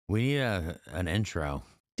We need an intro.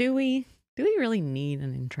 Do we? Do we really need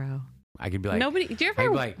an intro? I could be like, Nobody. Do you I could ever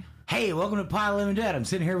be like, hey, welcome to Pile Living Dead. I'm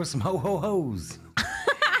sitting here with some ho ho hos.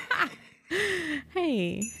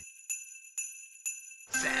 Hey.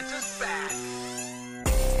 Santa's back.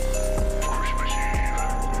 Christmas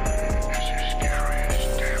Eve is the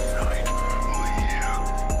scariest damn night of the year.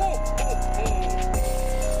 Ho, ho, ho.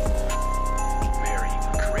 Merry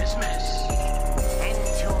Christmas. And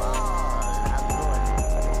to all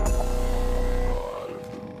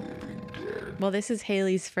Well, this is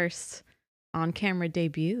Haley's first on-camera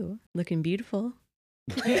debut. Looking beautiful.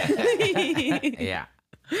 Yeah.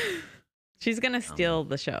 She's gonna steal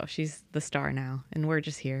the show. She's the star now, and we're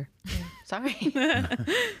just here. Sorry.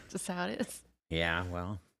 Just how it is. Yeah,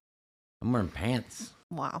 well, I'm wearing pants.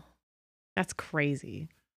 Wow. That's crazy.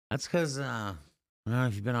 That's because, I don't know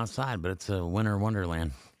if you've been outside, but it's a winter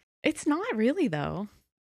wonderland. It's not really though.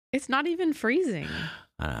 It's not even freezing.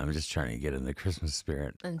 I'm just trying to get in the Christmas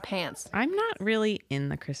spirit. And pants. I'm not really in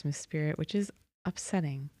the Christmas spirit, which is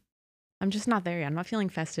upsetting. I'm just not there yet. I'm not feeling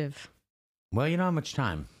festive. Well, you don't have much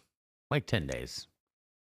time. Like 10 days.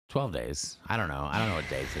 12 days. I don't know. I don't know what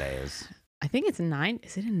day today is. I think it's 9.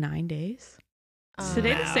 Is it in 9 days? Is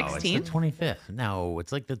today the No, 16th? It's the 25th. No,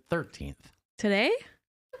 it's like the 13th. Today?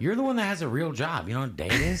 You're the one that has a real job. You know what day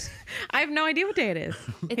it is? I have no idea what day it is.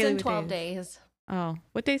 It's Haley, in what 12 day days. Oh,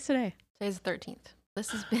 what day's today? Today's the 13th. This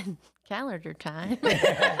has been calendar time.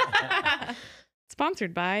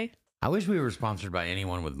 Sponsored by. I wish we were sponsored by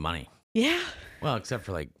anyone with money. Yeah. Well, except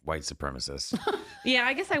for like white supremacists. Yeah,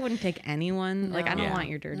 I guess I wouldn't take anyone. Like, I don't Yeah. want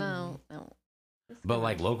your dirty money. No. But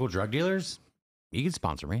like local drug dealers, you can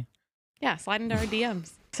sponsor me. Yeah, slide into our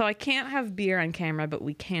DMs. So I can't have beer on camera, but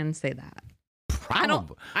we can say that. I don't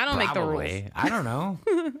make the rules. Probably. I don't know.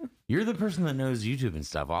 You're the person that knows YouTube and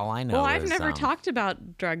stuff. All I know Well, is... I've never talked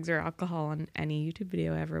about drugs or alcohol on any YouTube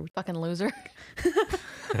video ever. Fucking loser.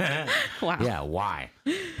 Wow. Yeah, why?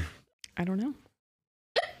 I don't know.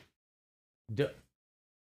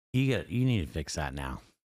 You need to fix that now.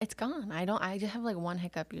 It's gone. I just have like one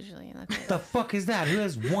hiccup usually. And that's The it. fuck is that? Who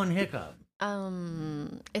has one hiccup?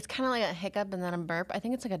 It's kind of like a hiccup and then a burp. I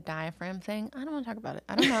think it's like a diaphragm thing. I don't want to talk about it.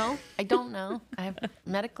 I don't know. I don't know. I have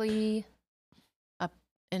medically up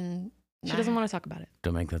in. She doesn't want to talk about it.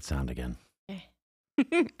 Don't make that sound again. Do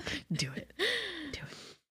it. Do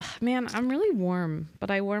it. Man, I'm really warm, but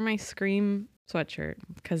I wore my Scream sweatshirt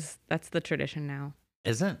because that's the tradition now.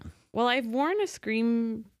 Is it? Well, I've worn a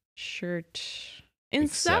Scream shirt in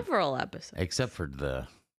several episodes. Except for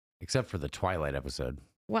the Twilight episode.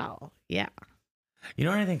 Well, yeah. You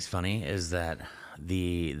know what I think's funny is that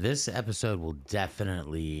this episode will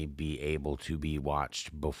definitely be able to be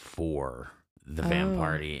watched before the Vamp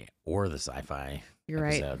Party or the Sci-Fi You're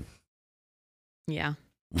episode. right. Yeah.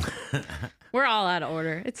 We're all out of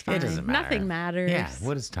order. It's fine. It doesn't matter. Nothing matters. Yeah,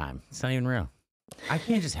 what is time? It's not even real. I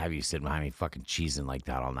can't just have you sit behind me fucking cheesing like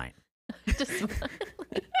that all night.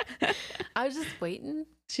 I was just waiting.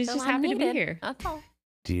 She's till just I'm happy to be needed. here. That's all.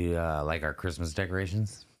 Do you like our Christmas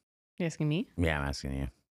decorations? You asking me? Yeah, I'm asking you.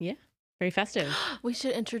 Yeah. Very festive. We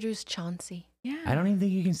should introduce Chauncey. Yeah. I don't even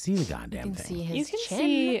think you can see the You goddamn can thing. see his You can chin.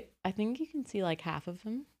 see, I think you can see like half of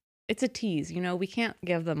them. It's a tease, we can't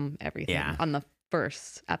give them everything Yeah. on the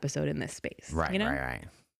first episode in this space. Right, you know? right.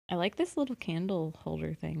 I like this little candle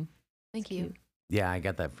holder thing. Thank It's you. cute. Yeah, I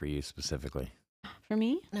got that for you specifically. For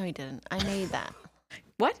me? No, he didn't. I made that.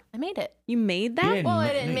 What? I made it. You made You that? didn't Well, ma-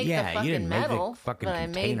 I didn't make yeah, the you fucking didn't make the metal, fucking but I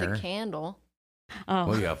made container. the candle. Oh.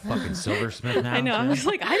 What are you, a fucking silversmith now? I know. I'm too? just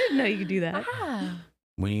like, I didn't know you could do that. Ah,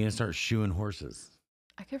 When are you gonna start shoeing horses?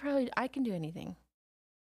 I can do anything.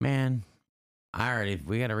 Man,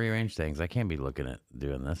 we gotta rearrange things. I can't be looking at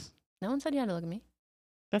doing this. No one said you had to look at me.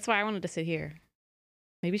 That's why I wanted to sit here.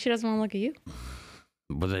 Maybe she doesn't want to look at you.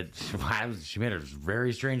 But she made a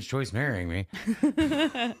very strange choice marrying me.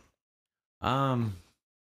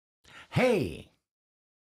 Hey.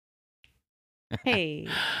 Hey.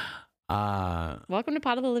 Welcome to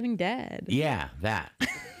Pot of the Living Dead. Yeah, that.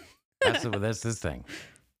 That's this thing.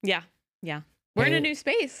 Yeah. We're in Hey. a new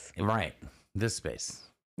space. Right. This space.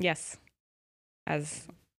 Yes. As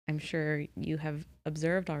I'm sure you have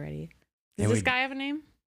observed already. Does And this we- guy have a name?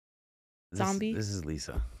 Zombie? This is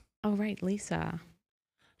Lisa. Oh, right. Lisa.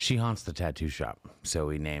 She haunts the tattoo shop. So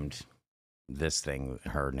we named this thing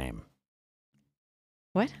her name.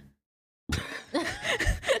 What?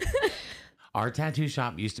 Our tattoo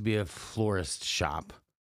shop used to be a florist shop.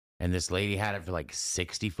 And this lady had it for like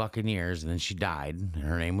 60 fucking years. And then she died. And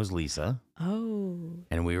her name was Lisa. Oh.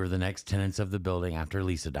 And we were the next tenants of the building after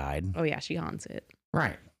Lisa died. Oh, yeah. She haunts it.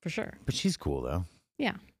 Right. For sure. But she's cool, though.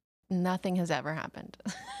 Yeah. nothing has ever happened.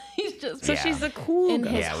 He's just So Yeah. she's a cool In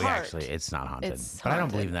ghost. his Yeah, we heart. actually, it's not haunted. It's But I don't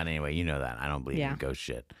haunted. believe in that anyway. You know that. I don't believe Yeah. in ghost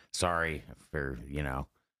shit. Sorry for,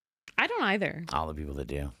 I don't either. all the people that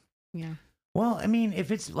do. Yeah. Well, I mean,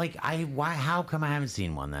 if it's like, how come I haven't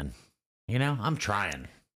seen one then? I'm trying.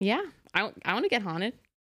 Yeah. I want to get haunted.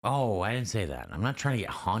 Oh, I didn't say that. I'm not trying to get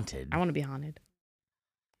haunted. I want to be haunted.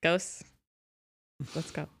 Ghosts.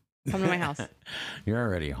 Let's go. Come to my house. You're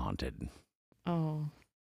already haunted Oh.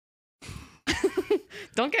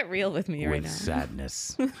 Don't get real with me right with now.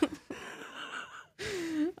 sadness.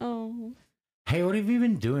 Oh. Hey, what have you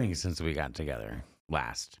been doing since we got together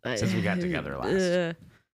last? Since we got together last?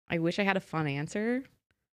 I wish I had a fun answer.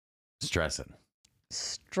 Stressing.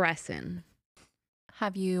 Stressing.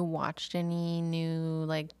 Have you watched any new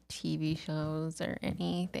like TV shows or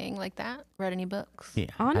anything like that? Read any books? Yeah.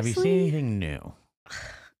 Have you Honestly- seen anything new?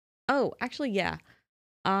 Oh, actually, yeah.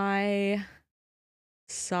 I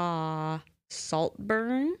saw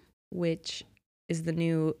Saltburn, which is the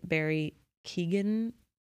new Barry Keoghan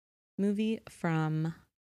movie from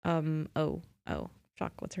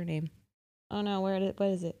fuck, what's her name? Oh no, what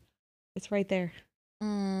is it? It's right there.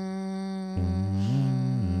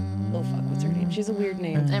 Oh fuck, what's her name? She's a weird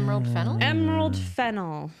name. Emerald Fennel? Emerald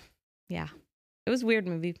Fennel. Yeah. It was a weird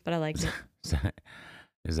movie, but I liked it.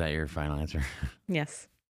 Is that your final answer? Yes.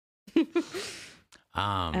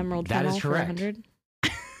 Emerald that Fennel is for correct. 100.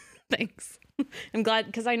 Thanks. I'm glad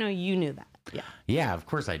because I know you knew that. Yeah. Yeah, of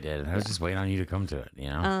course I did. I was just waiting on you to come to it,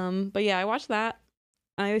 But yeah, I watched that.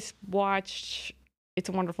 I watched It's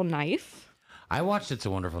a Wonderful Knife. I watched It's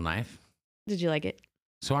a Wonderful Knife. Did you like it?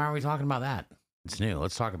 So why aren't we talking about that? It's new.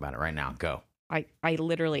 Let's talk about it right now. Go. I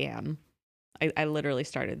literally am. I literally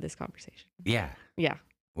started this conversation. Yeah. Yeah.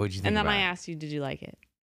 What'd you think And then about I it? asked you, did you like it?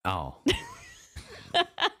 Oh.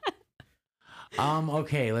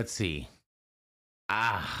 Okay, let's see.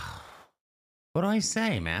 What do I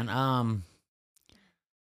say, man?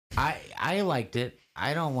 I liked it.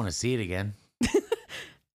 I don't want to see it again.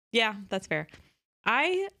 Yeah, that's fair.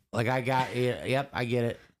 I I got it. Yep, I get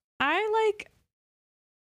it. like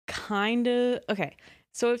kind of okay.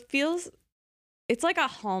 So it's like a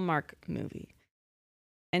Hallmark movie.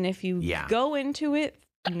 And if you Yeah. go into it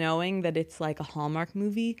knowing that it's like a Hallmark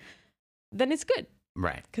movie, then it's good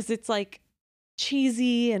Right. because it's like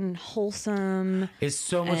cheesy and wholesome. It's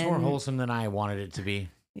so much more And- wholesome than I wanted it to be.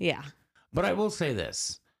 Yeah. But I will say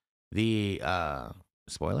this. The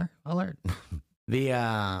spoiler alert.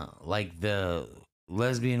 The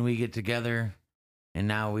lesbian we get together and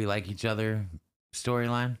now we like each other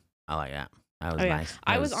storyline. I like that. That was Oh, yeah. nice.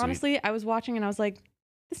 I That was sweet. honestly, I was watching and I was like,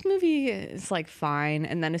 this movie is like fine.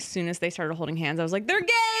 And then as soon as they started holding hands, I was like, they're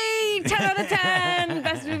gay. 10 out of 10.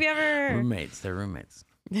 Best movie ever. roommates. They're roommates.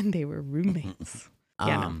 And they were roommates.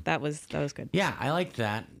 Yeah, no, Um, that was good. Yeah, I liked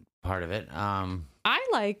that part of it. I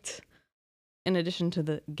liked, in addition to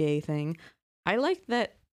the gay thing, I liked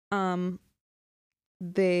that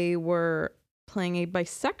they were playing a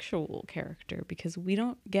bisexual character because we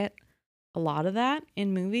don't get a lot of that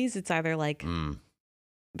in movies. It's either like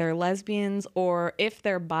they're lesbians or if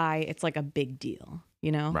they're bi, it's like a big deal,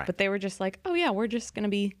 you know? Right. But they were just like, oh yeah, we're just going to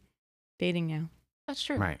be dating now, That's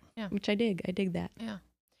true. right. which I dig. I dig that. Yeah.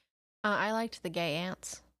 I liked the gay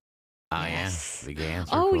ants. Oh Yes. yeah, the gay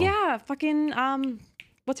answer. Oh yeah, fucking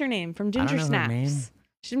what's her name from Ginger know her name. Snaps?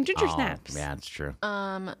 She's from Ginger Oh, Snaps. yeah, it's true.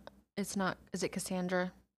 It's not. Is it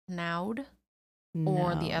Cassandra Naud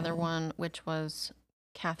or the other No. one, which was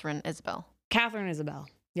Catherine Isabel? Catherine Isabel.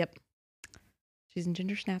 Yep. She's in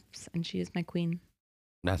Ginger Snaps, and she is my queen.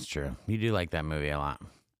 That's true. You do like that movie a lot.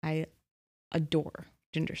 I adore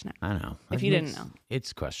Ginger Snaps. I know. If you didn't It's- know.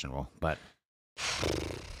 it's questionable, but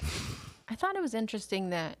I thought it was interesting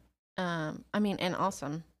that, and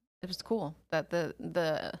awesome. It was cool that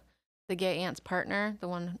the gay aunt's partner, the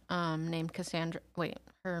one named Cassandra. Wait,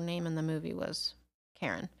 her name in the movie was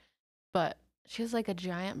Karen, but she has like a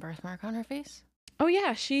giant birthmark on her face. Oh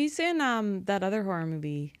yeah, she's in that other horror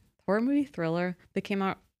movie thriller that came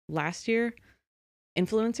out last year.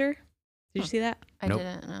 Influencer. Did you Huh. see that? I Nope.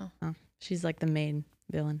 didn't know. Oh, she's like the main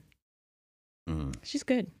villain. mm. She's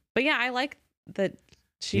good. But yeah, I like that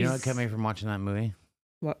she's. You know what kept me from watching that movie?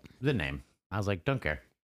 What? The name. I was like, don't care.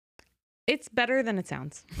 It's better than it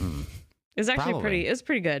sounds. Mm. It's actually Probably. it was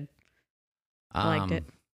pretty good. I liked it.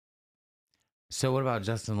 So what about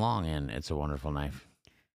Justin Long in It's a Wonderful Knife?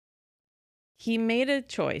 He made a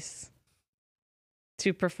choice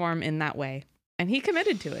to perform in that way, and he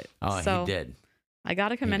committed to it. Oh, so he did. I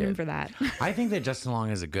gotta commend him did. for that. I think that Justin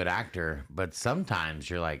Long is a good actor, but sometimes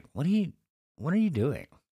you're like, what are you doing?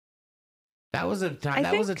 That was a time. I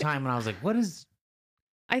That was a think- time when I was like, what is?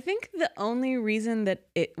 I think the only reason that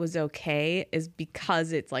it was okay is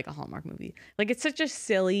because it's like a Hallmark movie. Like it's such a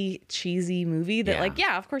silly, cheesy movie that like,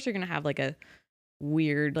 yeah, of course you're going to have like a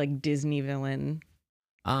weird like Disney villain.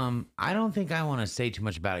 I don't think I want to say too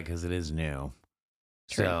much about it because it is new.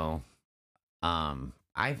 True. So,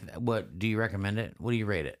 what do you recommend it? What do you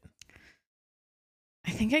rate it?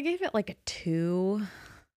 I think I gave it like a 2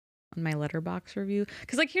 on my Letterboxd review.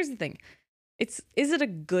 Because like, here's the thing. Is it a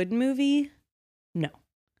good movie? No.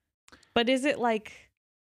 But is it like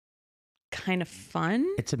kind of fun?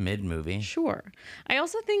 It's a mid movie. Sure. I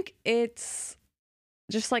also think it's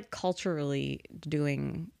just like culturally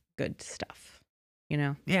doing good stuff, you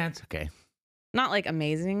know? Yeah, it's okay. Not like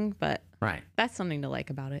amazing, but Right. that's something to like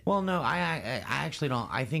about it. Well, no, I actually don't.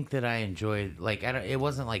 I think that I enjoyed like it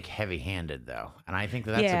wasn't like heavy-handed though, and I think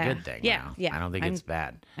that that's Yeah. a good thing. Yeah, now. yeah. I don't think it's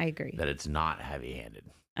bad I agree. that it's not heavy-handed.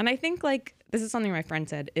 And I think like this is something my friend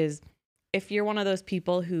said is if you're one of those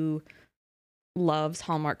people who loves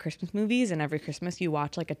Hallmark Christmas movies and every Christmas you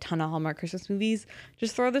watch like a ton of Hallmark Christmas movies,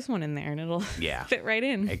 just throw this one in there and it'll Yeah, fit right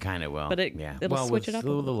in. it kind of will. But it'll switch it up a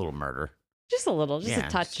with little. a little murder. Just a little, just Yeah, a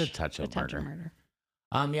touch. just a touch of murder. murder.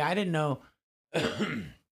 Yeah, I didn't know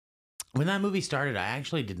when that movie started. I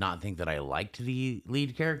actually did not think that I liked the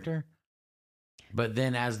lead character, but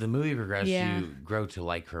then as the movie progressed, Yeah. you grow to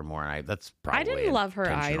like her more. And that's probably I didn't love her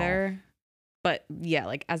intentional. either. But yeah,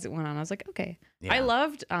 like as it went on, I was like, okay. Yeah. I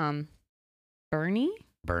loved Bernie.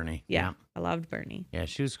 Bernie. Yeah, I loved Bernie. Yeah,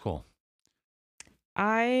 she was cool.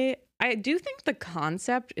 I do think the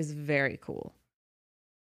concept is very cool.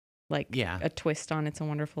 Like Yeah. a twist on It's a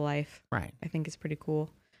Wonderful Life. Right. I think is pretty cool.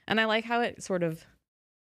 And I like how it sort of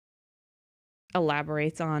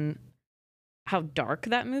elaborates on how dark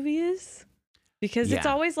that movie is. Because it's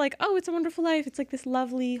Yeah. always like, oh, It's a Wonderful Life. It's like this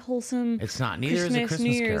lovely, wholesome It's not. Neither is a Christmas, Christmas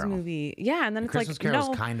New Year's Carol. movie. Yeah, and then The it's Christmas like, Carol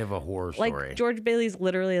no, is kind of a horror like story. George Bailey's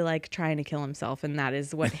literally like trying to kill himself, and that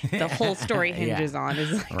is what the whole story Yeah. hinges on.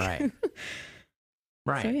 Is like, Right.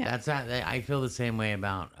 Right. So, yeah. That's that. I feel the same way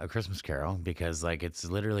about A Christmas Carol because like it's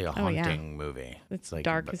literally a Oh, yeah. haunting movie. It's like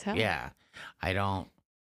dark as hell. Yeah. I don't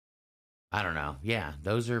know. Yeah,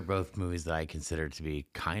 those are both movies that I consider to be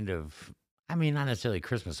kind of, I mean, not necessarily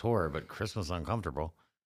Christmas horror, but Christmas uncomfortable.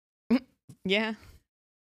 yeah.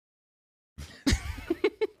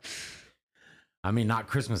 I mean, not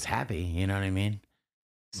Christmas happy. You know what I mean?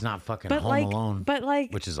 It's not fucking But Home like, Alone, but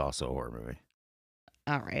like, which is also a horror movie.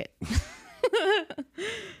 all right.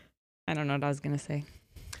 I don't know what I was gonna say.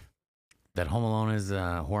 That Home Alone is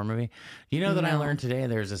a horror movie. You know that I No. learned today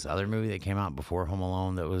there's this other movie that came out before Home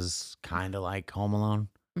Alone that was kind of like Home Alone,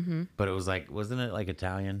 Mm-hmm. but it was like, wasn't it like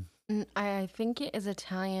Italian? I think it is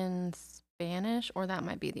Italian Spanish, or that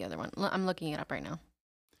might be the other one. I'm looking it up right now.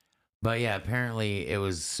 But yeah, apparently it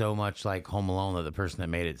was so much like Home Alone that the person that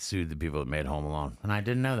made it sued the people that made Home Alone. And I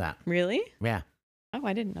didn't know that. Really? Yeah. Oh,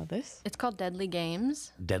 I didn't know this. It's called Deadly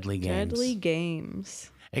Games. Deadly Games. Deadly Games.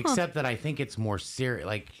 Except that I think it's more serious.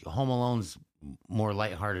 Like Home Alone's more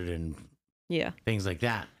lighthearted and Yeah. things like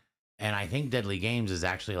that. And I think Deadly Games is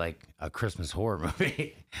actually like a Christmas horror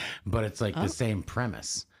movie, but it's like Oh. the same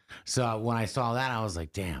premise. So when I saw that, I was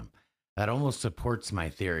like, damn, that almost supports my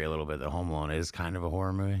theory a little bit that Home Alone is kind of a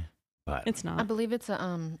horror movie. But It's I not. believe it's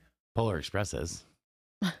a Polar Express is.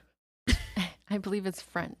 I believe it's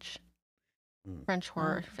French. Mm. French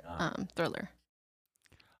horror God. thriller.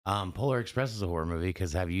 Polar Express is a horror movie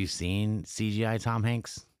because have you seen CGI Tom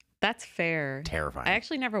Hanks? That's fair. Terrifying. I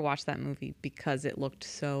actually never watched that movie because it looked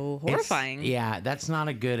so It's- horrifying. Yeah, that's not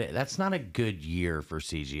a good year for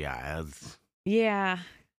CGI. Yeah.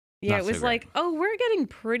 Yeah, Not it was so great. like, oh, we're getting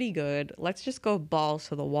pretty good. Let's just go balls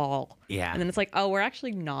to the wall. Yeah. And then it's like, oh, we're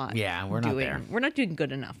actually not. Yeah, we're not there. We're not doing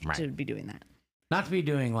good enough Right. to be doing that. Not to be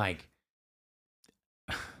doing like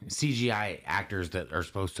CGI actors that are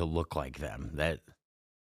supposed to look like them. That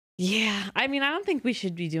Yeah. I mean, I don't think we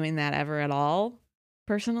should be doing that ever at all,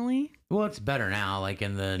 personally. well, it's better now. Like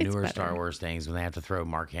in the It's newer better. Star Wars things, when they have to throw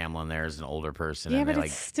Mark Hamill in there as an older person, Yeah, and but they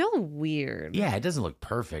it's like, still weird. yeah, it doesn't look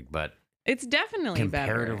perfect, but It's definitely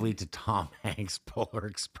comparatively to Tom Hanks' Polar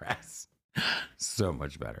Express, so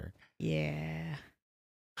much better. better. Yeah.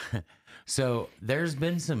 So there's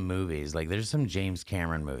been some movies, like there's some James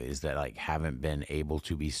Cameron movies that like haven't been able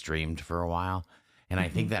to be streamed for a while. And I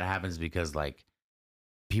think that happens because like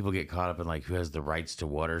people get caught up in like who has the rights to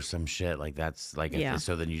what or some shit. Like that's like, Yeah.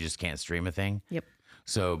 so then you just can't stream a thing. Yep.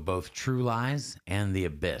 So both True Lies and The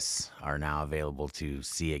Abyss are now available to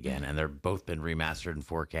see again. And they're both been remastered in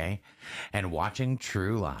 4K. And watching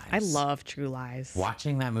True Lies. I love True Lies.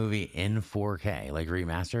 Watching that movie in 4K, like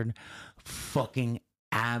remastered, fucking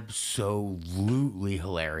absolutely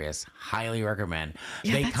hilarious. Highly recommend.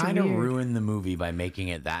 Yeah, They that's kind of weird. ruined the movie by making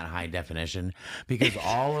it that high definition because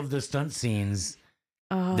all of the stunt scenes,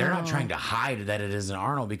 they're not trying to hide that it isn't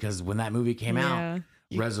Arnold, because when that movie came out,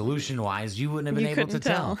 resolution wise, you wouldn't have been You able to couldn't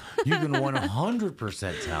tell. You can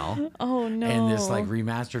 100% tell Oh no. in this like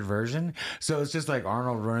remastered version. So it's just like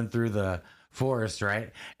Arnold running through the forest,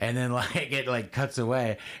 right? And then like it like cuts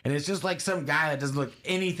away, and it's just like some guy that doesn't look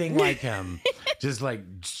anything like him, just like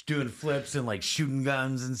doing flips and like shooting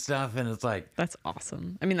guns and stuff. And it's like, That's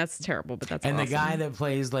awesome. I mean, that's terrible, but that's and awesome. the guy that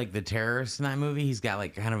plays like the terrorist in that movie, he's got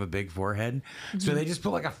like kind of a big forehead. So they just put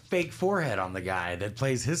like a fake forehead on the guy that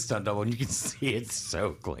plays his stunt double, and you can see it's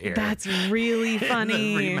so clear. That's really In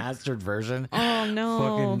funny. the remastered version. Oh no.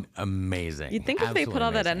 Fucking amazing. You'd think if they put Absolutely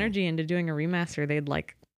all that amazing. energy into doing a remaster, they'd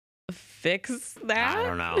like fix that. I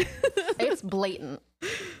don't know. It's blatant.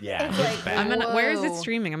 Yeah, It's it's like- bad. Where is it Whoa.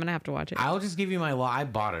 streaming? I'm gonna have to watch it. I'll just give you my I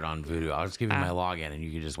bought it on Vudu. I'll just give you my login, and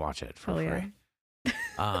you can just watch it for Hell yeah. free.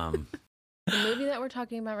 The movie that we're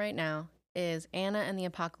talking about right now is Anna and the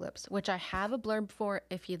Apocalypse, which I have a blurb for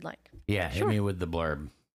if you'd like. Yeah, hit me with the blurb.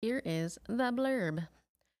 Here is the blurb.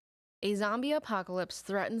 A zombie apocalypse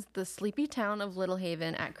threatens the sleepy town of Little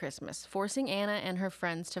Haven at Christmas, forcing Anna and her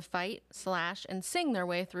friends to fight, slash, and sing their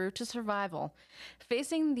way through to survival,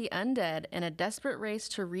 facing the undead in a desperate race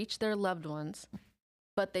to reach their loved ones.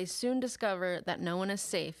 But they soon discover that no one is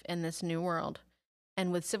safe in this new world.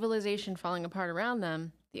 And with civilization falling apart around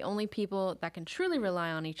them, the only people that can truly rely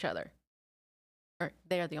on each other, or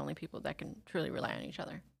they are the only people that can truly rely on each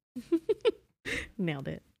other. Nailed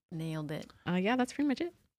it. Nailed it. Yeah, that's pretty much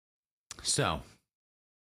it. So,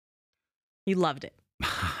 You loved it.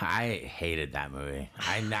 I hated that movie.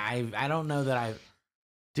 I don't know that I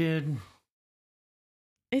did.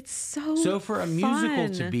 It's so So for a musical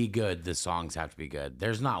to fun. be good, the songs have to be good.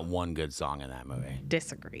 There's not one good song in that movie.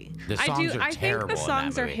 Disagree. The I songs do. are I think terrible. the in that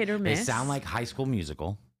songs are movie. hit or They miss. sound like High School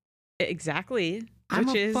Musical. Exactly. I'm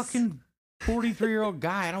which a is fucking 43-year-old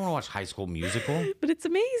guy. I don't want to watch High School Musical. But it's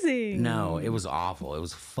amazing. No, it was awful. It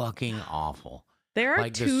was fucking awful. There are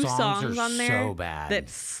Like, the two songs are songs on there so bad. that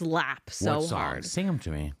slap so What songs? hard. Sing them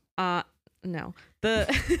to me. No.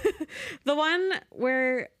 The the one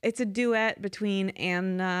where it's a duet between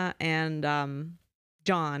Anna and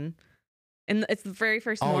John. And it's the very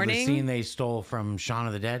first morning. The scene they stole from Shaun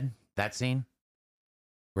of the Dead? That scene?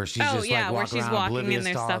 Where she's oh just yeah, like where walking she's around walking oblivious and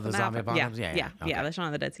there's to all stuff of the in the zombie house. apocalypse? Yeah, Okay. the Shaun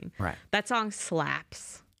of the Dead scene. Right. That song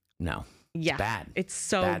slaps. No. Yeah, It's bad. It's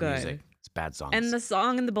so bad good. music. It's bad songs. And the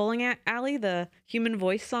song in the bowling alley, the human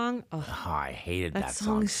voice song. Oh, Oh, I hated that, that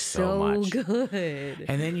song song's so much. good.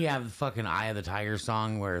 And then you have the fucking Eye of the Tiger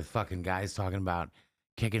song where the fucking guy's talking about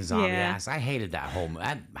kicking zombie Yeah. ass. I hated that whole.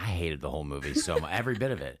 I hated the whole movie so much, every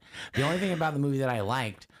bit of it. The only thing about the movie that I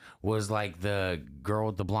liked was like the girl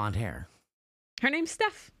with the blonde hair. Her name's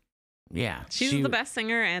Steph. Yeah, She's the best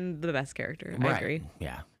singer and the best character. I Right, agree.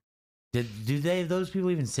 Yeah. Do those people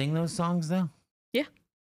even sing those songs though? Yeah.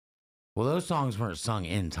 Well, those songs weren't sung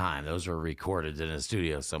in time. Those were recorded in a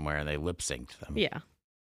studio somewhere, and they lip synced them. Yeah.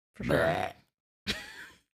 For sure. Bleh.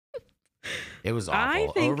 It was I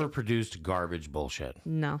awful. think- Overproduced garbage bullshit.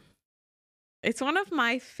 No. It's one of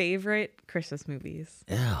my favorite Christmas movies.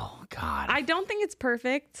 Oh God. I don't think it's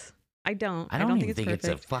perfect. I don't even think it's perfect.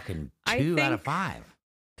 it's a fucking I 2 out of think- 5.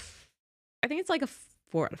 I think it's like a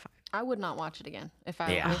 4 out of 5. I would not watch it again if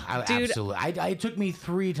I Yeah, Dude. absolutely. It took me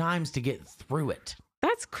 3 times to get through it.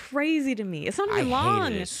 That's crazy to me. It's not I even long.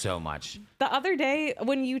 hated it so much. The other day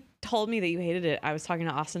when you told me that you hated it, I was talking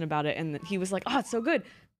to Austin about it and he was like, "Oh, it's so good."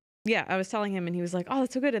 Yeah, I was telling him and he was like, "Oh,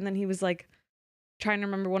 that's so good." And then he was like trying to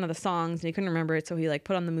remember one of the songs and he couldn't remember it, so he like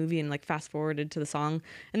put on the movie and like fast forwarded to the song.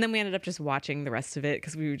 And then we ended up just watching the rest of it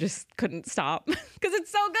cuz we just couldn't stop cuz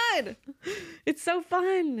it's so good. It's so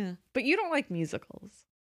fun. But you don't like musicals.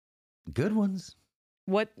 Good ones.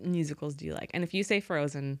 What musicals do you like? And if you say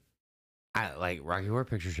Frozen, I like Rocky Horror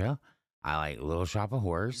Picture Show. I like Little Shop of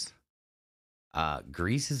Horrors.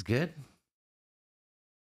 Grease is good.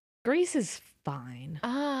 Grease is fine.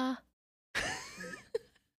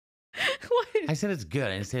 What? I said it's good.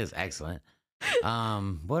 I didn't say it's excellent.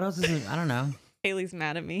 What else is it? I don't know. Haley's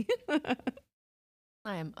mad at me.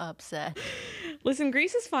 I am upset. Listen,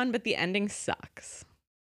 Grease is fun, but the ending sucks.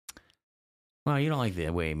 Well, you don't like the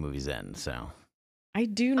way movies end, so. I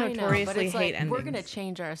do I know, but notoriously it's hate like, endings. we're gonna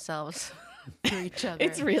change ourselves for each other.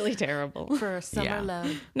 It's really terrible. for summer Yeah.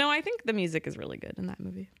 love. No, I think the music is really good in that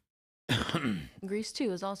movie. Grease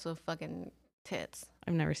 2 is also fucking tits.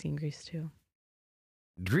 I've never seen Grease 2.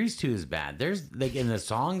 Grease 2 is bad. There's like in the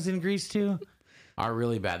songs in Grease 2 are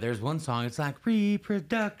really bad. There's one song, it's like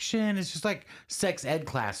reproduction. It's just like sex ed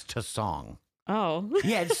class to song. Oh.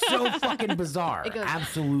 Yeah, it's so fucking bizarre. It goes-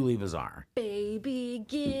 Absolutely bizarre. Baby,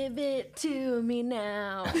 give it to me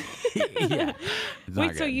now. Yeah. It's not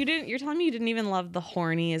Wait, so good. you're telling me you didn't even love the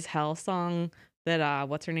horny as hell song that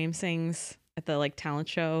what's her name sings at the like talent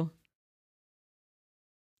show?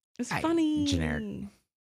 It's funny. Generic.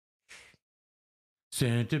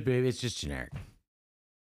 Santa Baby, it's just generic.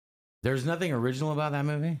 There's nothing original about that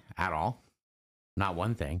movie at all. Not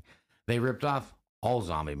one thing. They ripped off all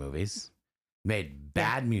zombie movies, made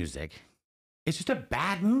bad music. It's just a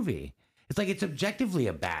bad movie. It's like it's objectively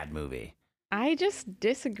a bad movie. I just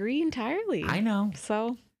disagree entirely. I know.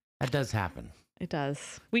 So That does happen. it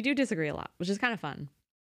does. We do disagree a lot, which is kind of fun.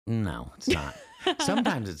 No, it's not.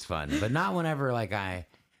 Sometimes it's fun, but not whenever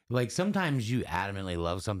like sometimes you adamantly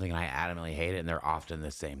love something and I adamantly hate it, and they're often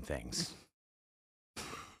the same things.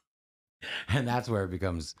 And that's where it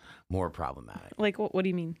becomes more problematic. Like, what do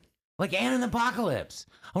you mean? Like Anne and the Apocalypse.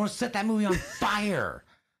 I want to set that movie on fire.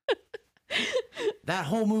 That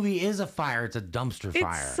whole movie is a fire. It's a dumpster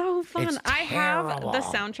fire. It's so fun. It's I have the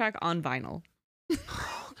terrible. soundtrack on vinyl.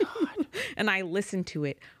 Oh, God. And I listen to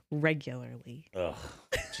it regularly. Ugh,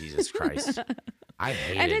 Jesus Christ. I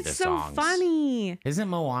hated And it's the so songs. funny. Isn't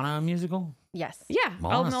Moana a musical? Yes. Yeah.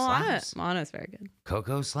 Moana Moana. slaps. Moana's very good.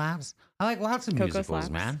 Coco slaps. I like lots of Coco musicals, slaps.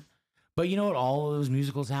 man. But you know what all of those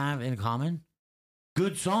musicals have in common?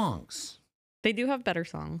 Good songs. They do have better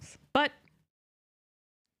songs, but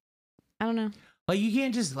I don't know. Like you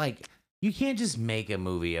can't just make a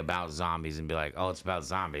movie about zombies and be like, oh, it's about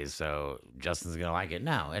zombies, so Justin's gonna like it.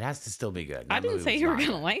 No, it has to still be good. I That didn't movie say was you were not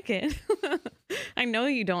going to good. like it. I know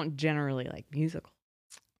you don't generally like musicals,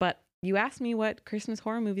 but you asked me what Christmas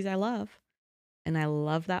horror movies I love, and I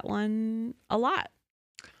love that one a lot.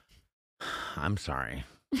 I'm sorry.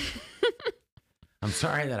 I'm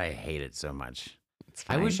sorry that I hate it so much. It's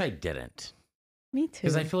I fine. wish I didn't, Me too.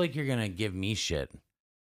 because I feel like you're gonna give me shit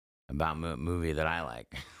about a movie that I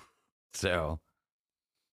like. So,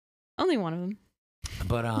 Only one of them.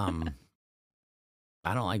 but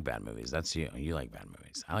I don't like bad movies. That's you. You like bad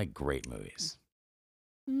movies. I like great movies.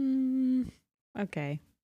 Okay.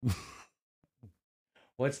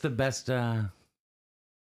 What's the best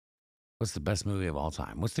movie of all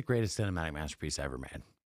time? What's the greatest cinematic masterpiece ever made?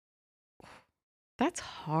 That's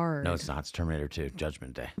hard. No, it's not. It's Terminator 2,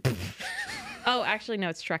 Judgment Day. Oh, actually, no,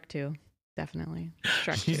 it's Shrek 2. Definitely.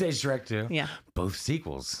 Shrek You 2. say Shrek 2? Yeah. Both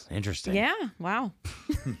sequels. Interesting. Yeah. Wow.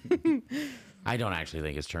 I don't actually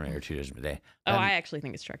think it's Terminator 2, Judgment Day. Oh, I actually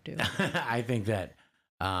think it's Shrek 2. I think that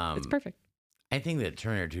It's perfect. I think that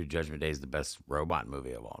Terminator 2, Judgment Day is the best robot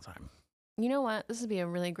movie of all time. You know what? This would be a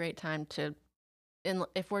really great time to,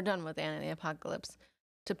 if we're done with Anna and the Apocalypse,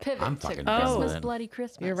 to pivot I'm to fucking done with Christmas, it. Bloody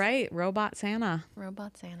Christmas. You're right. Robot Santa.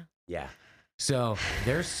 Robot Santa. Yeah. So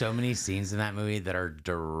there's so many scenes in that movie that are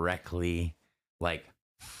directly like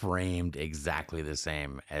framed exactly the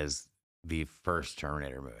same as the first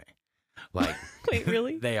Terminator movie. Like, Wait,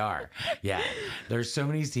 really? They are. Yeah. There's so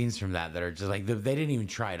many scenes from that that are just like, they didn't even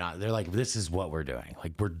try it on. They're like, this is what we're doing.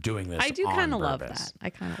 Like, we're doing this. I do kind of love that.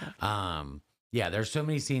 I kind of love that. Yeah, there's so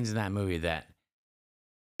many scenes in that movie that,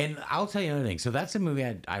 and I'll tell you another thing. So that's a movie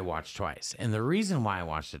I watched twice. And the reason why I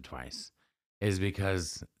watched it twice is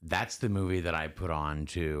because that's the movie that I put on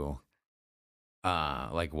to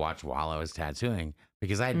like watch while I was tattooing,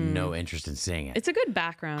 because I had no interest in seeing it. It's a good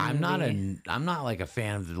background. I'm movie. not like a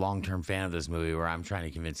fan of the long-term fan of this movie where I'm trying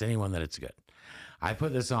to convince anyone that it's good. I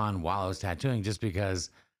put this on while I was tattooing just because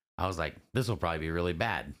I was like, this will probably be really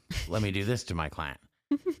bad. Let me do this to my client.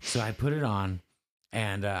 So I put it on,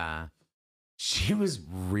 and she was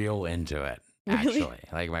real into it, actually. Really?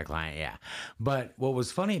 Like my client, yeah. But what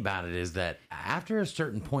was funny about it is that after a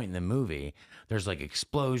certain point in the movie, there's like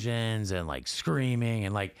explosions and like screaming,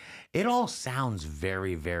 and like it all sounds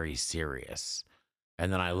very, very serious.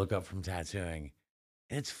 And then I look up from tattooing,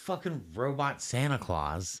 and it's fucking robot Santa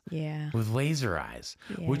Claus Yeah. with laser eyes,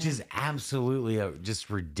 which Yeah. is absolutely just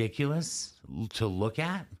ridiculous to look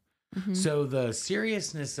at. Mhm. So the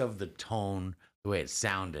seriousness of the tone, the way it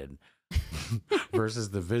sounded versus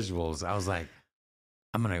the visuals, I was like,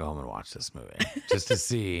 I'm going to go home and watch this movie just to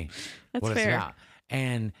see That's what fair. it's about.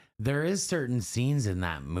 And there is certain scenes in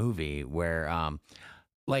that movie where,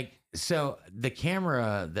 like, so the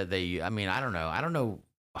camera that I don't know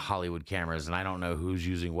Hollywood cameras, and I don't know who's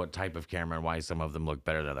using what type of camera and why some of them look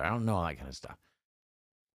better than others. I don't know all that kind of stuff.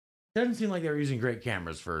 Doesn't seem like they were using great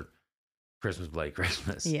cameras for Christmas, Bloody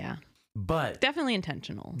Christmas. Yeah. But Definitely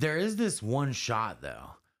intentional. there is this one shot though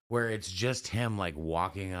where it's just him like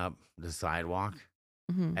walking up the sidewalk,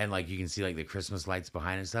 Mhm. and like you can see like the Christmas lights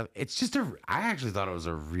behind and stuff. It's just I actually thought it was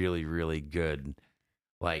a really, really good,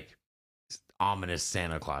 like ominous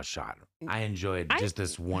Santa Claus shot. I enjoyed just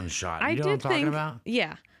this one shot. I You know what I'm did talking think, about?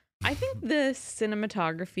 yeah. I think the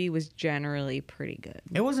cinematography was generally pretty good.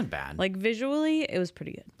 It wasn't bad. Like visually, it was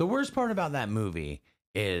pretty good. The worst part about that movie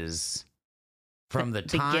is from the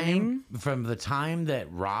beginning? time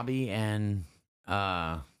that Robbie and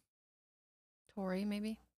Tori,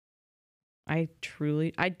 maybe. I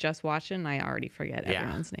just watched it and I already forget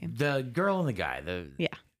everyone's name. the girl and the guy,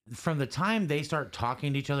 from the time they start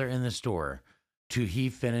talking to each other in the store to he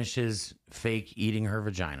finishes fake eating her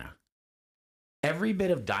vagina. Every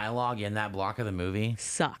bit of dialogue in that block of the movie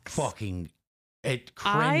Sucks. fucking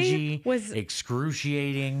cringy, was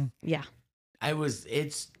excruciating. yeah. It was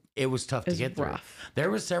tough to It was get through. rough.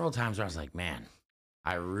 There was several times where I was like, man,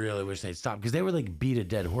 I really wish they'd stop, because they would like beat a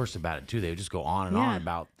dead horse about it too. They would just go on and Yeah. on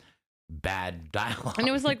about bad dialogue. And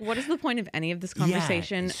it was like, what is the point of any of this Yeah,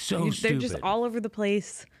 conversation? so They're just stupid. all over the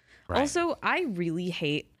place. Right. Also, I really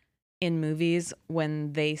hate in movies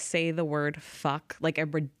when they say the word fuck like a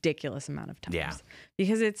ridiculous amount of times. Yeah.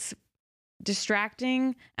 Because it's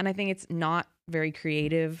distracting and I think it's not very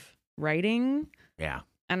creative writing. Yeah.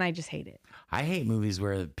 And I just hate it. I hate movies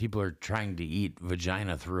where people are trying to eat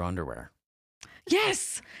vagina through underwear.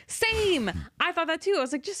 Yes, same. I thought that too. I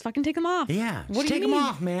was like, just fucking take them off. Yeah. What just do you take them mean?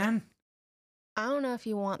 off, man. I don't know if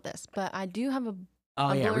you want this, but I do have a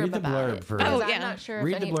Oh, yeah. blurb Read the about blurb it, for because Oh, I'm yeah. not sure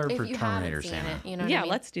Read if, the blurb if for you Terminator haven't seen Santa. it. You know what Yeah, I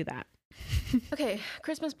mean? let's do that. Okay,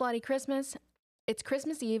 Christmas Bloody Christmas. It's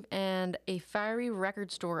Christmas Eve, and a fiery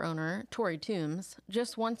record store owner, Tori Toombs,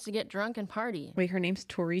 just wants to get drunk and party. Wait, her name's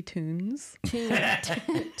Tori Toons.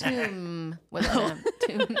 Tomb with an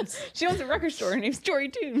M. Toombs. She owns a record store. Her name's Tori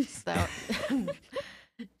Toons. So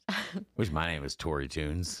Wish my name was Tori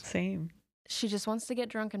Tunes. Same. she just wants to get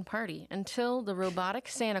drunk and party until the robotic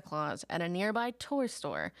Santa Claus at a nearby toy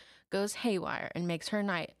store goes haywire and makes her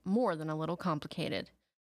night more than a little complicated.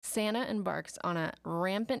 Santa embarks on a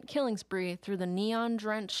rampant killing spree through the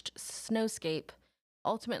neon-drenched snowscape,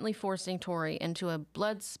 ultimately forcing Tori into a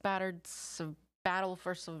blood-spattered battle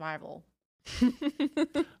for survival.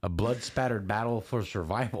 A blood-spattered battle for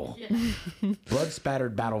survival.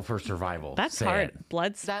 Blood-spattered battle for survival. That's Say hard. it.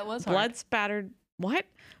 That was hard. Blood spattered. What?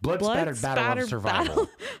 Blood-spattered battle of survival.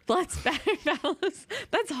 Blood spattered battle.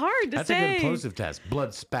 That's hard to That's say. a good plosive test.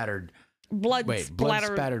 Blood-spattered. Blood Wait, splatter.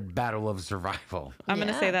 blood-spattered battle of survival. I'm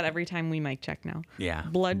gonna say Yeah. that every time we mic check now. Yeah.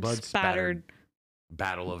 Blood spattered.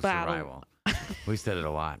 battle of battle. survival. We said it a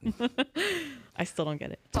lot. I still don't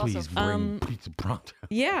get it. It's also Please bring Um, pizza pronto.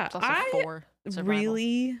 Yeah, It's also I for survival.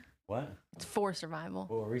 really. What? It's for survival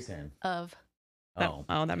What were we saying? of. Oh,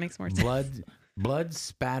 that makes more sense.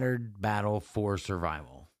 Blood-spattered battle for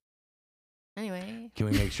survival. Anyway, Can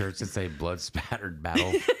we make shirts that say blood-spattered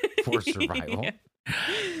battle for survival?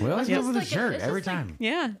 We always It's go for the just like- shirt it's every just like- time.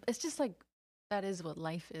 Yeah, it's just like that is what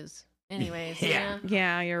life is. Anyways, Yeah.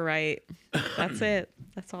 yeah, you're right. That's it.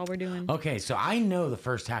 That's all we're doing. Okay, so I know the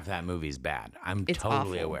first half of that movie is bad. I'm It's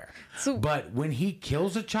totally awful. aware. So But when he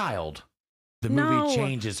kills a child, the No, movie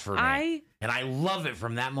changes for me. I. And I love it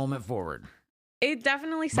from that moment forward. It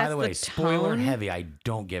definitely sets By the way, spoiler tone. heavy, I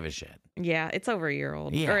don't give a shit. Yeah, it's over a year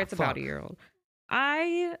old. Yeah, or it's about fuck. a year old.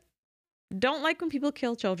 I don't like when people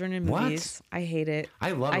kill children in What? movies. I hate it.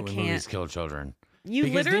 I love I it when movies can't. kill children. You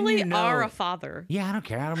Because then literally you know- are a father. Yeah, I don't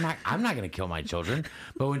care. I'm not going to kill my children.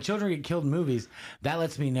 But when children get killed in movies, that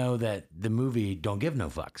lets me know that the movie don't give no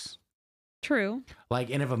fucks. True. Like,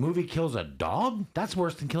 and if a movie kills a dog, that's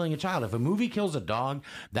worse than killing a child. If a movie kills a dog,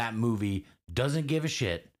 that movie doesn't give a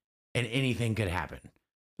shit and anything could happen.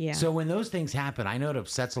 Yeah. So when those things happen, I know it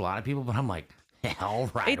upsets a lot of people, but I'm like, all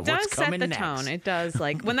right, it what's does set coming the next? tone. It does.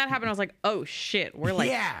 Like when that happened, I was like, oh shit, we're like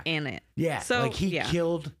Yeah. in it. Yeah, So, like he yeah.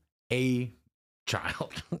 killed a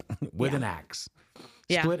child with Yeah. an axe.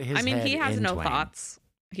 Yeah. Split his I mean, he head has in no twain. thoughts.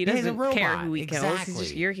 He Yeah, he's a doesn't care robot. who he kills. He's just,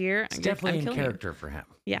 Exactly. you're here. It's I'm definitely in killing you. character for him.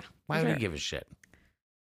 Yeah. Why for would sure. he give a shit?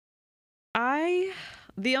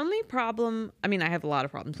 The only problem, I mean, I have a lot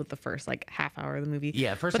of problems with the first like half hour of the movie.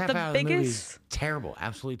 Yeah, first But half the hour of the movie is biggest- terrible,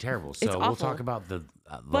 absolutely terrible. So we'll awful. talk about the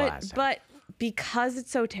But last half. but because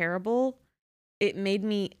it's so terrible, it made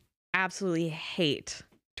me absolutely hate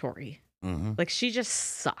Tori. Mhm. Like she just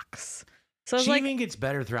sucks. So I was She like, even gets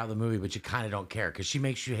better throughout the movie, but you kind of don't care because she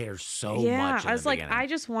makes you hate her so yeah, much. in I was the like, beginning. I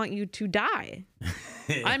just want you to die.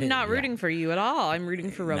 I'm not Yeah. rooting for you at all. I'm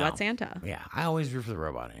rooting for Robot No. Santa. Yeah, I always root for the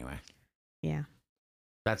robot anyway. Yeah.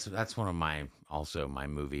 That's one of my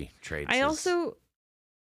movie traits. I is also,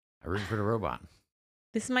 I root for the robot.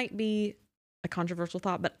 this might be a controversial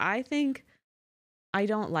thought, but I think I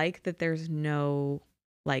don't like that there's no,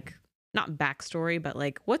 like, not backstory, but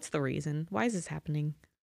like, what's the reason? Why is this happening?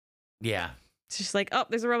 Yeah, It's just like, oh,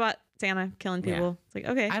 there's a robot. Santa killing Yeah. people. It's like,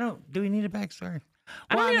 okay. Do we need a backstory?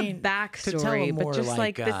 I Well, don't need mean, a to tell backstory, a but more, just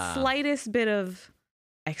like, the like, slightest bit of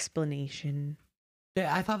explanation.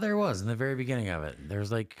 Yeah, I thought there was in the very beginning of it. There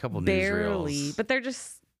was like a couple Barely. newsreels. But they're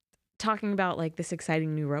just talking about like this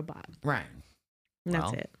exciting new robot. Right. And that's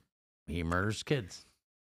Well, it. He murders kids.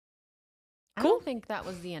 I Cool. don't think that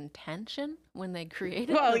was the intention when they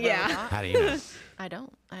created Well, the yeah. robot. How do you know? I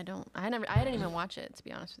don't. I didn't even watch it, to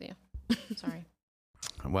be honest with you. Sorry.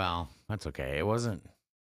 Well, that's okay. It wasn't.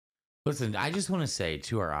 Listen, I just want to say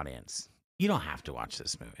to our audience, you don't have to watch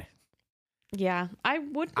this movie. Yeah, I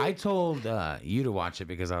would. I told you to watch it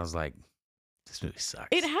because I was like, this movie sucks.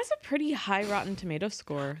 It has a pretty high Rotten Tomato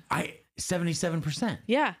score. 77%.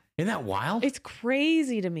 Yeah, Isn't that wild? it's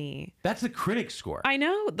crazy to me. That's the critic score. I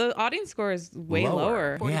know the audience score is way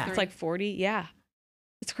Lower. lower. Yeah. It's like 40. Yeah,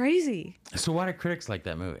 it's crazy. So why do critics like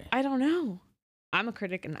that movie? I don't know. I'm a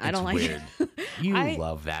critic and I It's don't like weird. it. You I-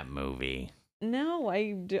 love that movie. No,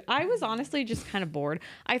 I was honestly just kind of bored.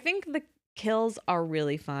 I think the kills are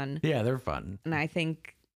really fun. Yeah, they're fun. And I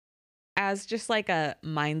think as just like a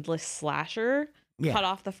mindless slasher, Yeah. cut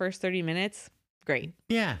off the first 30 minutes, great.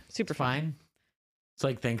 Yeah. Super it's fine. It's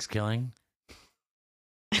like Thanksgiving.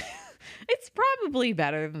 It's probably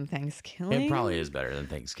better than Thanksgiving. It probably is better than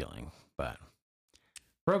Thanksgiving, but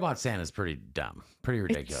Robot Santa's pretty dumb, pretty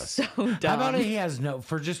ridiculous. It's so dumb. How about he has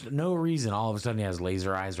for just no reason, all of a sudden he has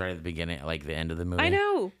laser eyes right at the beginning, like the end of the movie. I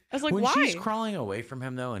know. I was like, when why? she's crawling away from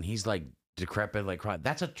him though, and he's like decrepit, like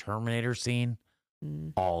that's a Terminator scene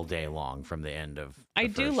Mm. all day long from the end of. I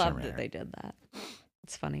the do first love Terminator. that they did that.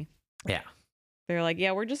 It's funny. Yeah, They're like,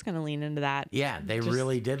 yeah, we're just gonna lean into that. yeah, they Just-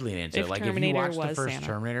 really did lean into it. if Like Terminator if you watch the was first Santa.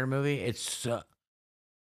 Terminator movie, it's the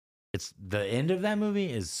end of that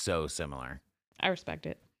movie is so similar. I respect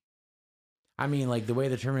it. I mean, like the way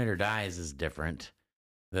the Terminator dies is different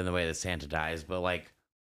than the way that Santa dies, but like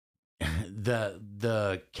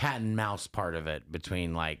the cat and mouse part of it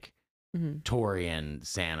between like Mhm. Tori and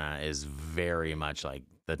Santa is very much like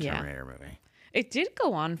the Yeah. Terminator movie. It did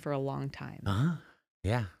go on for a long time, Uh huh.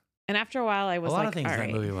 Yeah. and after a while, I A was lot like, of things all in that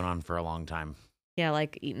right, movie went on for a long time. yeah,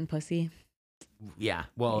 like eating pussy. Yeah.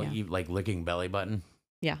 Well, Yeah. you like licking belly button.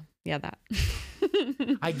 Yeah, that.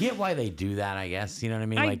 I get why they do that, I guess. You know what I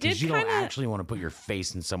mean? I Like, because did you don't kinda- actually want to put your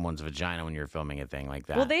face in someone's vagina when you're filming a thing like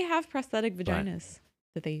that. Well, they have prosthetic vaginas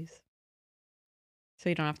that they use, so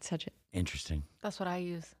you don't have to touch it. Interesting. That's what I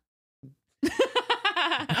use.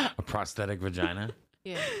 A prosthetic vagina.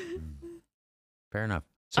 Yeah. Fair enough.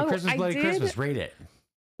 So Oh, Christmas I Bloody did- Christmas, rate it.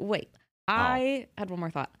 Wait, Oh. I had one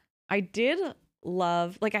more thought. I did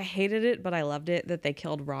love, like, I hated it, but I loved it that they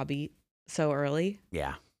killed Robbie so early.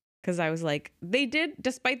 Yeah. Because I was like, they did,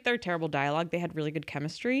 despite their terrible dialogue, they had really good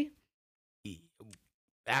chemistry.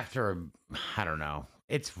 After, I don't know.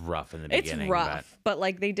 It's rough in the It's beginning. rough, but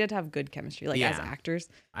like they did have good chemistry, like as Yeah. actors.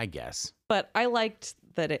 But I guess. But I liked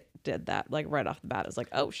that it did that, like right off the bat. It was like,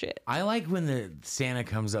 oh shit. I like when the Santa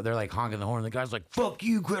comes up, they're like honking the horn. The guy's like, fuck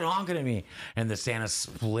you, quit honking at me. And the Santa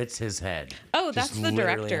splits his head. Oh, Just that's the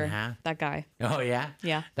literally in director. half. That guy. Oh, yeah?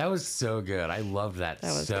 Yeah. That was so good. I loved that.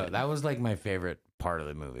 That was so good. That was like my favorite part of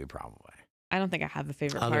the movie, probably. I don't think I have a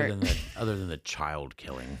favorite Other part. than the child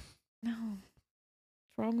killing. No.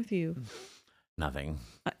 What's wrong with you? Nothing.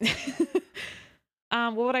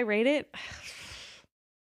 What would I rate it?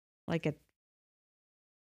 Like a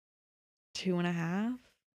 2.5.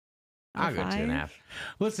 I'll go 2.5.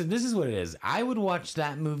 Listen, this is what it is. I would watch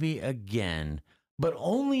that movie again, but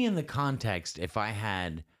only in the context if I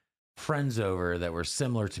had friends over that were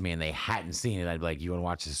similar to me and they hadn't seen it. I'd be like, you want to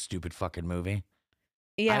watch this stupid fucking movie?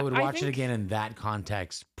 Yeah, I would watch it think again in that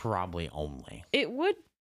context, probably only. It would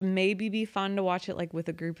maybe be fun to watch it like with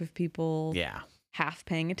a group of people Yeah, half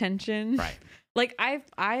paying attention. right. Like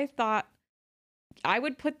I thought I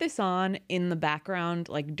would put this on in the background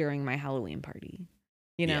like during my Halloween party.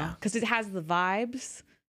 You know, Yeah. because it has the vibes,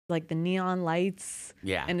 like the neon lights,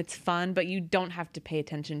 Yeah. and it's fun, but you don't have to pay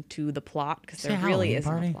attention to the plot because Say there really Halloween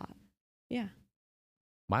isn't party? a plot. Yeah.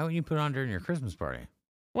 Why wouldn't you put it on during your Christmas party?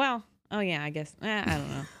 Well, oh yeah, I guess. I don't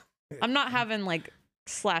know. I'm not having like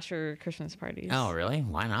slasher Christmas parties. Oh, really?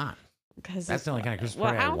 Why not? Because That's the only kind of Christmas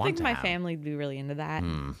well, party I I don't want think to my have. family would be really into that.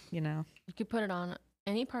 Hmm. You know. You could put it on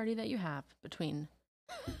any party that you have between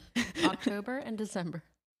October and December.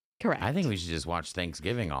 Correct. I think we should just watch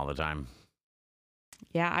Thanksgiving all the time.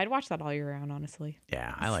 Yeah, I'd watch that all year round, honestly.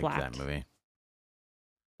 Yeah, I liked that Slapped. movie.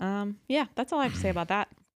 Yeah, that's all I have to say about that.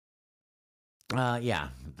 Yeah,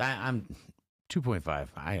 I'm 2.5.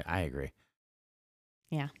 I agree.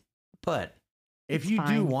 Yeah. But if It's you do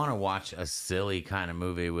fine. want to watch a silly kind of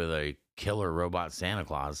movie with a killer robot Santa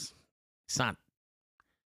Claus,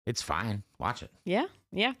 it's fine. Watch it. Yeah.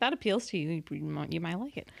 Yeah, if that appeals to you, you might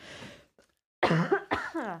like it.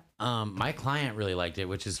 My client really liked it,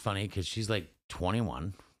 which is funny because she's like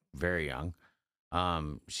 21, very young.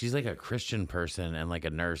 She's like a Christian person and like a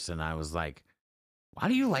nurse, and I was like, "Why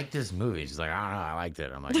do you like this movie?" She's like, "I don't know, I liked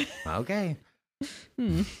it." I'm like, "Okay."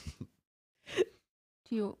 Hmm.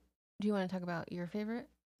 Do you want to talk about your favorite?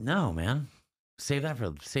 No, man, save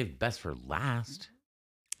best for last.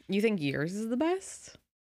 You think yours is the best?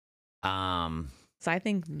 Um, So I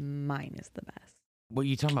think mine is the best. what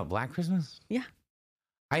you talking about? Black Christmas? Yeah.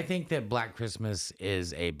 I think that Black Christmas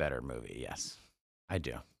is a better movie. Yes, I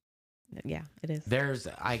do. Yeah, it is. There's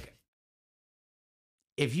like,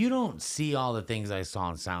 if you don't see all the things I saw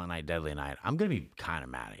in Silent Night, Deadly Night, I'm gonna be kind of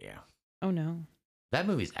mad at you. Oh no. That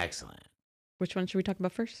movie's excellent. Which one should we talk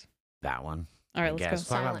about first? That one. All right, I let's guess. go.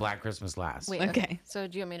 Talk about Silent- Black Christmas last. Wait. Okay. So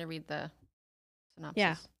do you want me to read the synopsis?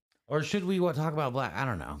 Yeah. Or should we talk about Black? I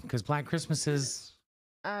don't know, because Black Christmas is.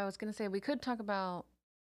 I was gonna say we could talk about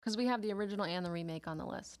because we have the original and the remake on the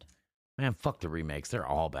list. Man, fuck the remakes. They're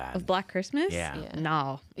all bad. Of Black Christmas? Yeah. Yeah.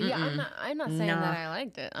 No. Yeah, Mm-mm. I'm not saying Nah. that I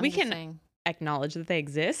liked it. I'm We just can- saying Acknowledge that they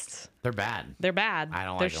exist. They're bad. They're bad. I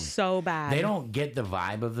don't They're like 'em. so bad. They don't get the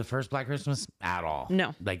vibe of the first Black Christmas at all.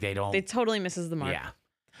 No. Like they don't. It totally misses the mark. Yeah.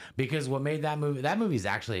 Because what made that movie's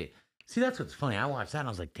actually, see, that's what's funny. I watched that and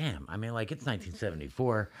I was like, damn, I mean, like, it's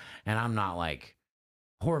 1974, and I'm not like,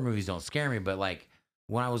 horror movies don't scare me, but like,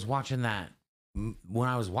 when I was watching that,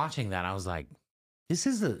 I was like, this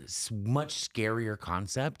is a much scarier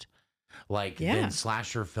concept, like, Yeah. than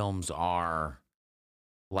slasher films are,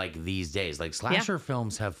 like, these days. Like, slasher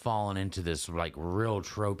films have fallen into this, like, real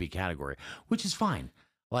tropey category, which is fine.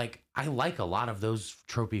 Like, I like a lot of those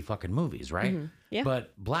tropey fucking movies, right? Mhm. Yeah.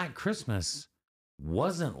 But Black Christmas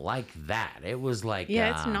wasn't like that. It was like,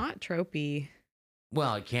 Yeah, it's not tropey.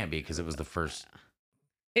 Well, it can't be because it was the first.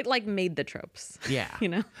 It like made the tropes. Yeah. You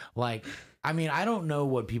know? Like, I mean, I don't know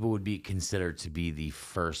what people would be considered to be the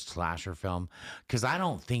first slasher film because I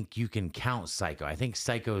don't think you can count Psycho. I think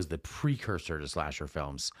Psycho is the precursor to slasher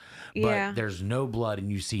films. But Yeah. there's no blood and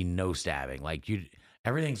you see no stabbing. Like,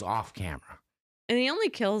 everything's off camera, And he only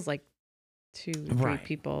kills like 2, 3 Right.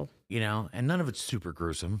 people. you know, and none of it's super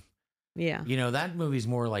gruesome. Yeah. You know, that movie's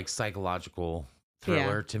more like psychological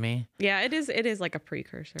thriller to me. Yeah, it is like a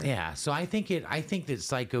precursor. Yeah, so I think that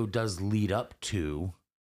Psycho does lead up to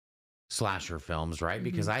slasher films, right?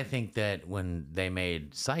 Because I think that when they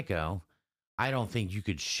made Psycho, I don't think you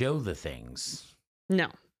could show the things No.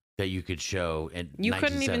 that you could show in You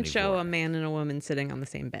couldn't even show 1974. a man and a woman sitting on the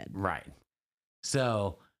same bed. Right.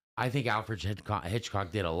 So I think Alfred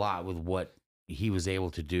Hitchcock did a lot with what he was able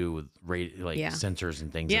to do with Yeah. sensors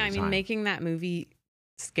and things. Yeah, at I the mean time. making that movie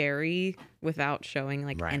scary without showing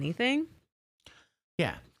like Right. anything.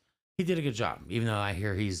 Yeah, he did a good job. Even though I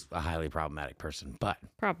hear he's a highly problematic person, but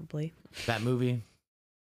Probably. that movie,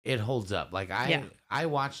 it holds up. Like Yeah. I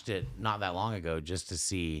watched it not that long ago just to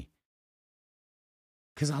see,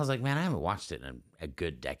 because I was like, man, I haven't watched it in a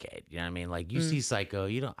good decade. You know what I mean? Like you see Psycho,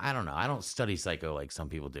 I don't know. I don't study Psycho like some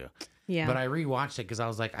people do, Yeah. but I rewatched it because I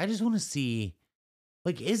was like, I just want to see,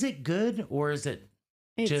 like, is it good or is it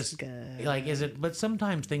it's just good. like, is it? But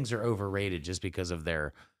sometimes things are overrated just because of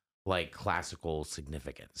their like classical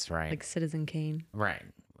significance, right? like Citizen Kane. Right.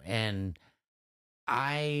 And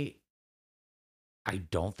I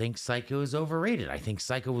don't think Psycho is overrated. I think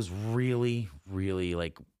Psycho was really, really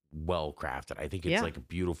like well crafted. I think it's Yeah. like a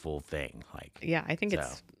beautiful thing. Like, Yeah, I think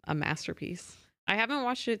it's a masterpiece. I haven't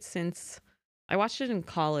watched it since I watched it in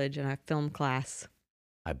college in a film class.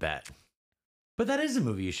 I bet. But that is a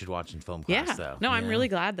movie you should watch in film class, Yeah. though. No, you I'm know? really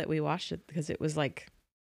glad that we watched it because it was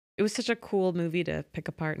such a cool movie to pick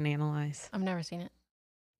apart and analyze. I've never seen it.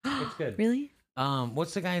 It's good. Really?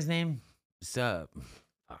 What's the guy's name? It's,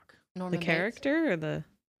 fuck. Norman The Bates. character or the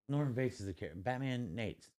Norman Bates is the character. Batman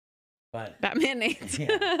Nate. But Batman Nate?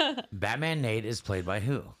 Yeah. Batman Nate is played by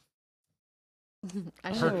who?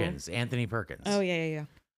 I should. Perkins. Anthony Perkins. Oh, yeah.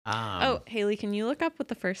 Um, Oh, Haley, can you look up what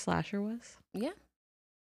the first slasher was? Yeah.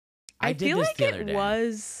 I did feel this like the other it day.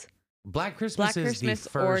 was Black Christmas Black is Christmas the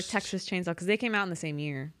first, or Texas Chainsaw because they came out in the same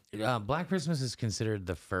year. Black Christmas is considered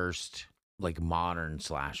the first like modern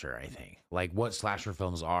slasher, I think. Like what slasher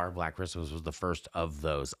films are, Black Christmas was the first of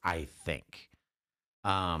those, I think.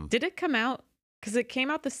 Did it come out? Because it came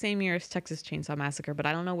out the same year as Texas Chainsaw Massacre, but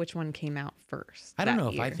I don't know which one came out first. I don't that know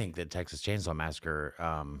if I year. think that Texas Chainsaw Massacre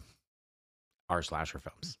are slasher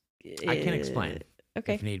films. I can explain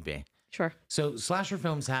Okay, if need be. sure. So slasher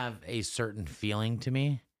films have a certain feeling to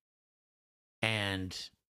me. And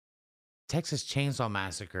Texas Chainsaw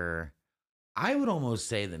Massacre, I would almost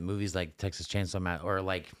say that movies like Texas Chainsaw Massacre or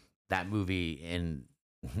like that movie in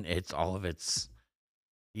all of its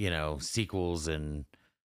sequels and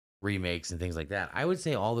remakes and things like that. I would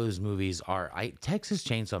say all those movies are. Texas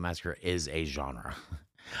Chainsaw Massacre is a genre.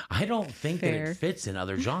 I don't think that Fair. it fits in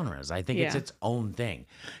other genres. I think it's Yeah. its own thing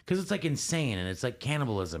because it's like insane and it's like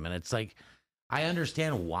cannibalism and it's like I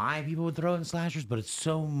understand why people would throw it in slashers, but it's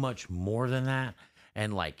so much more than that.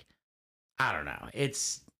 And like I don't know,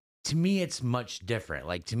 to me it's much different.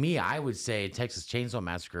 Like to me, I would say Texas Chainsaw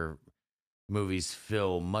Massacre movies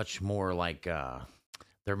feel much more like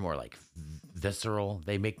they're more like visceral.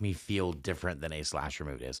 They make me feel different than a slasher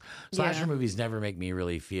movie is. Slasher Yeah. movies never make me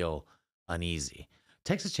really feel uneasy.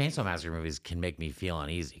 Texas Chainsaw Massacre movies can make me feel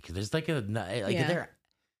uneasy because there's like Yeah.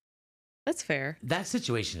 That's fair. that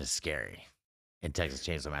situation is scary in Texas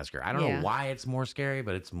Chainsaw Massacre. I don't Yeah. know why it's more scary,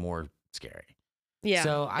 but it's more scary. Yeah.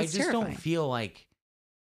 So I it's just terrifying. don't feel like,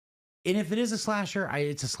 and if it is a slasher,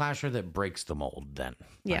 it's a slasher that breaks the mold. Then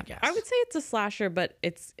Yeah. I guess I would say it's a slasher, but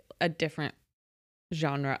it's a different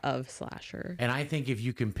genre of slasher. And I think if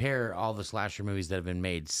you compare all the slasher movies that have been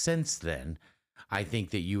made since then, I think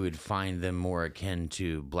that you would find them more akin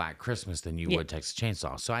to Black Christmas than you Yeah. would Texas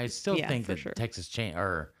Chainsaw. So I still Yeah, think for that sure.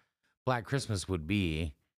 or Black Christmas would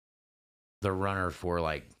be the runner for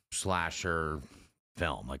like slasher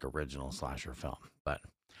film, like original slasher film. But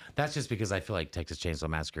that's just because I feel like Texas Chainsaw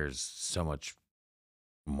Massacre is so much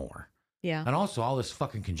more. Yeah. And also all this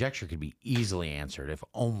fucking conjecture could be easily answered if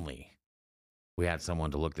only we had someone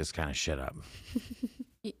to look this kind of shit up.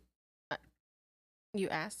 You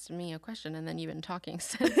asked me a question and then you've been talking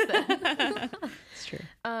since then. It's true.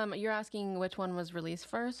 You're asking which one was released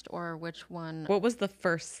first or which one? What was the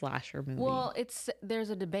first slasher movie? Well, there's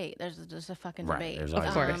a debate. There's just a fucking Right, debate. there's Of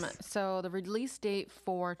always course. So the release date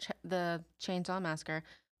for the Chainsaw Massacre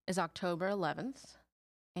is October 11th,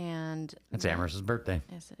 and It's that- Amherst's birthday.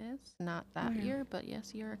 Yes, it is. Not that Yeah. year, but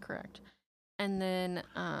yes, you're correct. And then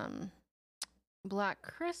Black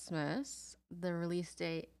Christmas, the release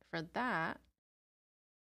date for that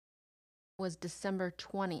was December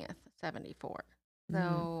 20th, 74.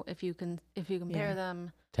 So if you compare Yeah.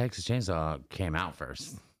 them, Texas Chainsaw came out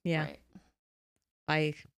first. yeah. right.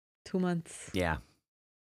 By 2 months. Yeah.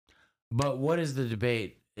 But what is the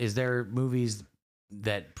debate? Is there movies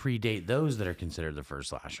that predate those that are considered the first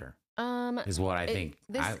slasher? Is what I think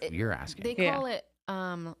you're asking. They Yeah. call it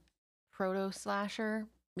proto slasher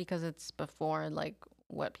because it's before like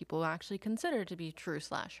what people actually consider to be true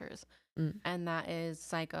slashers. And that is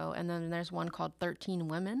Psycho. And then there's one called 13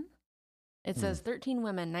 Women. It says 13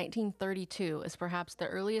 Women, 1932 is perhaps the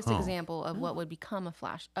earliest Huh. example of what would become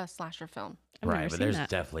a slasher film. I've never Right, but seen there's that.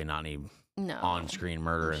 definitely not any No. on-screen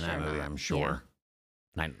murder I'm in that sure movie, not. I'm sure.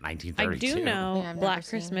 1932. I do know Yeah, I've never Black seen it.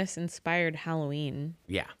 Christmas inspired Halloween,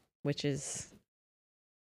 Yeah. which is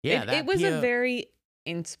Yeah, it was a very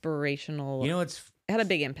inspirational. it had a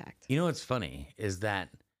big impact. You know what's funny is that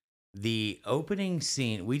the opening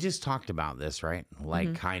scene, we just talked about this, right? Like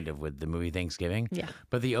Mhm. kind of with the movie Thanksgiving. Yeah.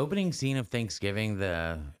 But the opening scene of Thanksgiving,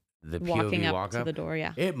 the Walking POV up walk to up, the door,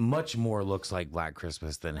 yeah. it much more looks like Black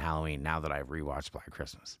Christmas than Halloween now that I've rewatched Black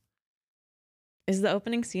Christmas. Is the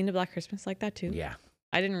opening scene to Black Christmas like that too? Yeah.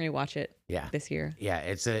 I didn't rewatch it Yeah. this year. Yeah,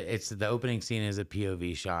 it's the opening scene is a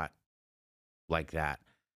POV shot like that.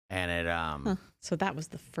 And it Huh. So that was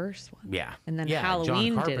the first one. yeah. And then yeah,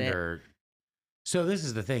 Halloween John did it. Carpenter. So this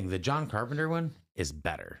is the thing, the John Carpenter one is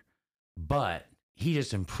better. But he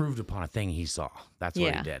just improved upon a thing he saw. That's what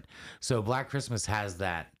Yeah. he did. So Black Christmas has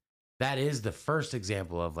that is the first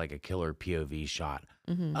example of like a killer POV shot.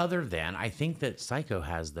 Mhm. Other than I think that Psycho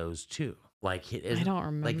has those too. Like it is, I don't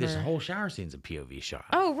remember. like this whole shower scene's a POV shot.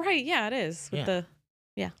 Oh, right. Yeah, it is. With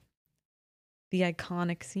Yeah. the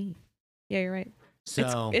iconic scene. Yeah, you're right.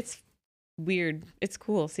 So It's weird. It's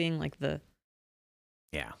cool seeing like the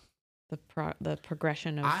yeah. the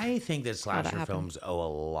progression of I think that how that slasher happened. films owe a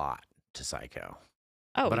lot to Psycho.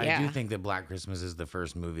 Oh, But yeah. I do think that Black Christmas is the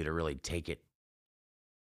first movie to really take it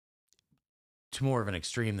to more of an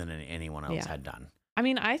extreme than anyone else Yeah. had done. I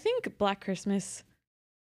mean, I think Black Christmas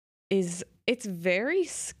it's very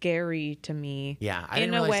scary to me. Yeah, I in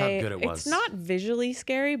didn't a realize way, how good it was. it's not visually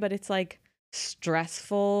scary, but it's like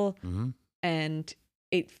stressful Mhm. and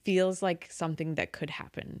it feels like something that could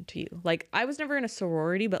happen to you. Like I was never in a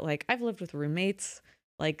sorority, but like I've lived with roommates,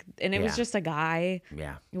 like, and it was Yeah. just a guy.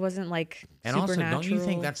 Yeah. It wasn't like And also, supernatural. don't you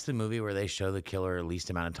think that's the movie where they show the killer at least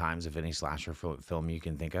amount of times of any slasher film you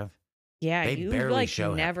can think of? yeah? they You barely like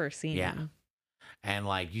show him. never seen Yeah. him. And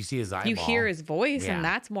like you see his eyeball. You hear his voice, Yeah. and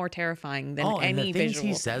that's more terrifying than and any the things visual.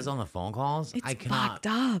 he says thing. on the phone calls. It's I cannot fucked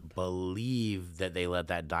up. believe that they let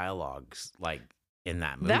that dialogue like in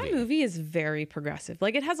that movie. That movie is very progressive.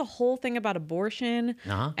 Like it has a whole thing about abortion,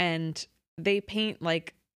 Uh-huh. and they paint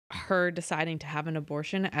like her deciding to have an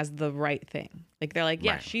abortion as the right thing. Like they're like,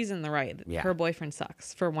 yeah, Right. she's in the right. Yeah. Her boyfriend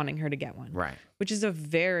sucks for wanting her to get one. Right. Which is a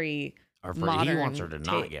very Or he modern wants her to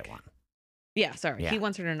not take. get one. Yeah, sorry. Yeah. He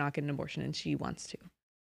wants her to not get an abortion and she wants to.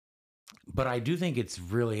 But I do think it's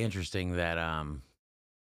really interesting that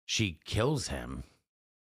she kills him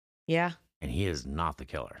Yeah. and he is not the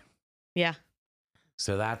killer. Yeah.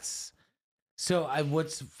 So that's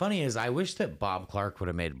what's funny is I wish that Bob Clark would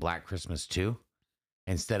have made Black Christmas 2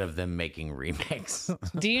 instead of them making remakes.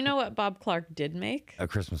 Do you know what Bob Clark did make? A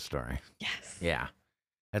Christmas Story. Yes. Yeah.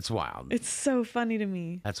 That's wild. It's so funny to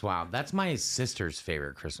me. That's wild. That's my sister's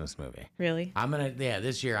favorite Christmas movie. Really?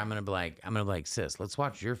 This year I'm gonna be like, sis, let's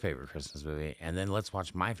watch your favorite Christmas movie, and then let's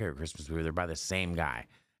watch my favorite Christmas movie. They're by the same guy,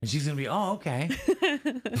 and she's gonna be, oh, okay,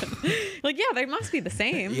 Like, yeah, they must be the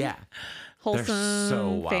same. yeah. Wholesome, They're so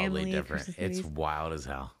wildly family different. Christmas It's movies. wild as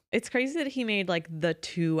hell. It's crazy that he made like the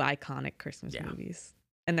two iconic Christmas Yeah. movies,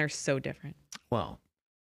 and they're so different. Well,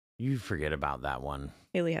 you forget about that one.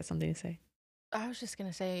 Haley has something to say. I was just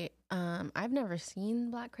gonna say, I've never seen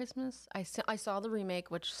Black Christmas. I saw the remake,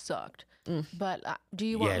 which sucked. But do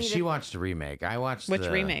you want Yeah, me she to watched the remake. I watched Which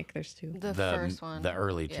the remake? There's two. the first one? the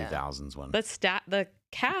early Yeah. 2000s one. The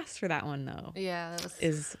cast for that one though Yeah, that was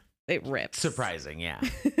is it rips. Surprising, yeah.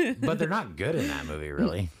 But they're not good in that movie,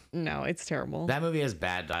 really. No, it's terrible. That movie has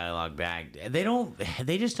bad dialogue.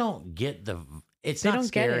 They just don't get the. It's They not don't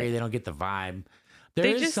get scary. it. They don't get the vibe. There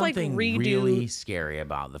They is just, like, something redo- really scary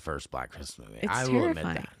about the first Black Christmas movie. It's I will terrifying.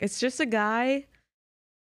 admit that. It's just a guy,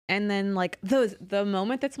 and then like the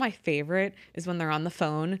moment that's my favorite is when they're on the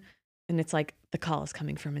phone, and it's like the call is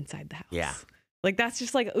coming from inside the house. Yeah. Like that's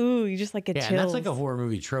just like ooh, you just like get Yeah, chills. and that's like a horror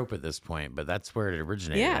movie trope at this point, but that's where it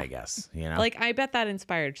originated, Yeah. I guess. You know? Like I bet that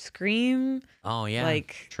inspired Scream. oh yeah,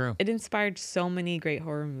 like true, It inspired so many great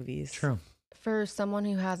horror movies. true. for someone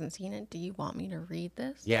who hasn't seen it. Do you want me to read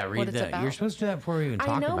this? Yeah, What read it's that. about? You're supposed to do that before we even talk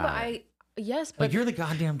I know, about but it. yes, but Like you're the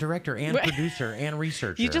goddamn director and Right. producer and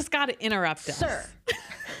researcher. You just got to interrupt us. sir.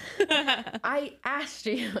 I asked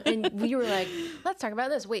you, and you were like, "Let's talk about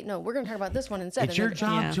this." Wait, no, we're going to talk about this one instead. It's And your then-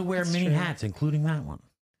 job Yeah, to wear that's many true. hats, including that one.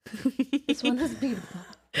 This one is beautiful.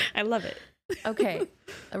 I love it. Okay,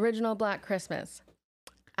 original Black Christmas.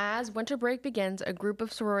 As winter break begins, a group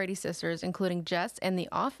of sorority sisters, including Jess and the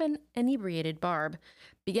often inebriated Barb,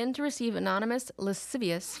 begin to receive anonymous,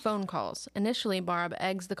 lascivious phone calls. Initially, Barb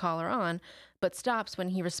eggs the caller on, but stops when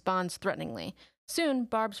he responds threateningly. Soon,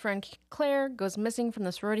 Barb's friend Claire goes missing from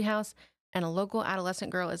the sorority house, and a local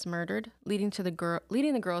adolescent girl is murdered, leading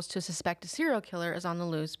the girls to suspect a serial killer is on the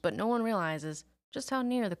loose, but no one realizes just how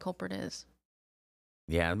near the culprit is.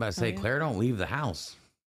 Yeah, I was about to say, yeah. Claire don't leave the house.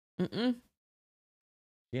 Mm-mm.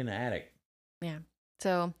 She in the attic.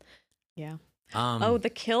 So, Yeah. Um, Oh, the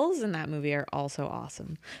kills in that movie are also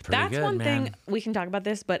awesome. pretty That's good, one man. thing we can talk about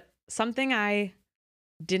this, but something I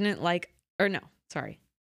didn't like, or no, sorry.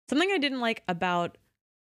 Something I didn't like about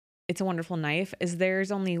It's a Wonderful Knife is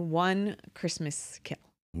there's only one Christmas kill,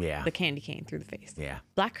 Yeah. the candy cane through the face. Yeah.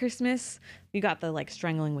 Black Christmas, you got the like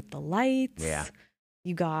strangling with the lights. Yeah.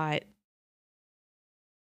 You got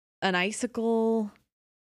an icicle.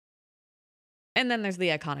 And then there's the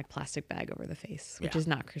iconic plastic bag over the face, which Yeah. is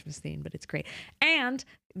not Christmas themed, but it's great. And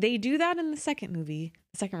they do that in the second movie,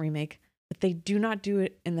 the second remake, but they do not do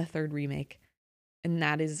it in the third remake. And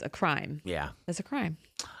that is a crime. Yeah. That's a crime.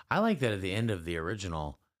 I like that at the end of the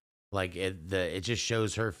original, like it just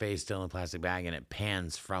shows her face still in the plastic bag and it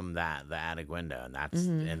pans from the attic window, and that's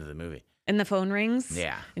Mhm. the end of the movie. And the phone rings.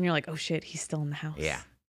 Yeah. And you're like, oh shit, he's still in the house. Yeah.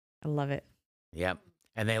 I love it. Yep.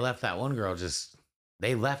 And they left that one girl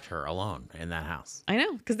they left her alone in that house. I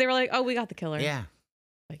know. Because they were like, oh, we got the killer. Yeah.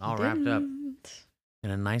 But you all wrapped up. didn't. In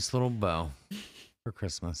a nice little bow for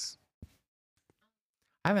Christmas.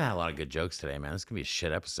 I haven't had a lot of good jokes today, man. This is gonna be a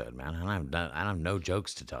shit episode, man. I have no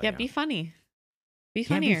jokes to tell Yeah, you. be funny. Be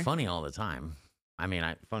Can't funnier. be funny all the time. I mean,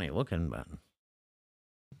 funny looking, but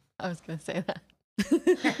I was going to say that.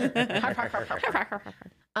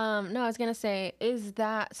 No, I was gonna say, is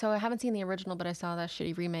that so? I haven't seen the original, but I saw that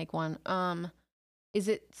shitty remake one. Is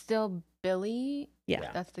it still Billy?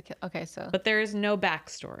 Yeah. That's the okay. So But there is no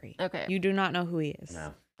backstory. okay, You do not know who he is.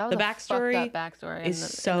 no. that was the a fucked backstory up backstory is in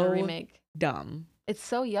the so remake. Dumb. It's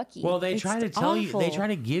so yucky. Well, they It's try to tell you. They awful. try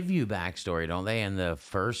to give you backstory, don't they? In the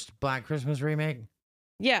first Black Christmas remake.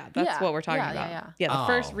 Yeah, that's Yeah, what we're talking yeah, about. yeah. The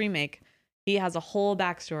first Oh. remake, he has a whole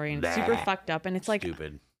backstory and it's super Bleh. fucked up. And it's like,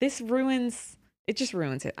 Stupid. this ruins, it just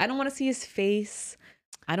ruins it. I don't want to see his face.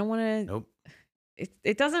 I don't want to, Nope.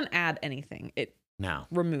 it doesn't add anything. It No.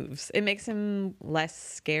 removes. It makes him less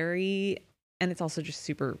scary. And it's also just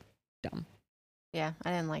super dumb. Yeah,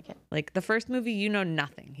 I didn't like it. Like the first movie, you know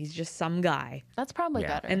nothing. He's just some guy, That's probably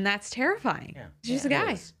Yeah. better. and that's terrifying. He's just a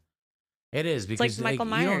guy. It is like because Michael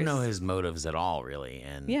you don't know Myers. his motives at all, really.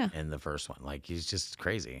 In Yeah. in the first one, like he's just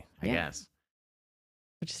crazy. I Yeah. guess.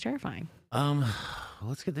 Which is terrifying.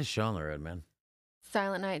 Let's get this show on the road, man.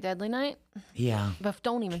 Silent Night, Deadly Night. Yeah. But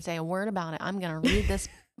don't even say a word about it. I'm gonna read this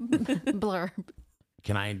blurb.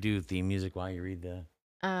 Can I do theme music while you read the?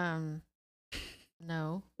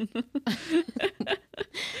 No.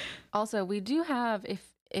 Also, we do have,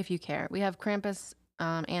 if you care, we have Krampus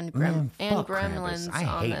and Fuck Gremlins Krampus. I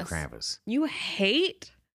on hate this. Krampus. You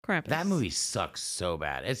hate Krampus. That movie sucks so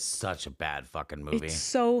bad. It's such a bad fucking movie. It's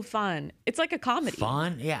so fun. It's like a comedy.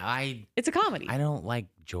 Fun? Yeah, It's a comedy. I don't like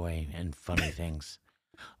joy and funny things.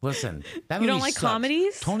 Listen, that You movie don't like sucks.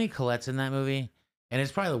 comedies? Toni Collette's in that movie, and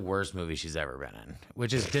it's probably the worst movie she's ever been in,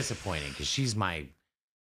 which is disappointing because she's my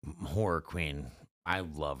horror queen. I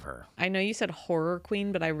love her. I know you said horror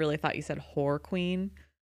queen, but I really thought you said horror queen.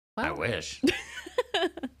 I Well, wish.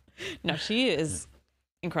 No, she is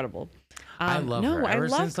incredible. I love her. I Ever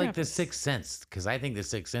love since like The Krampus. Sixth Sense, because I think The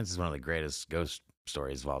Sixth Sense is one of the greatest ghost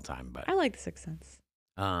stories of all time. But I like The Sixth Sense.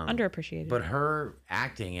 Underappreciated. But her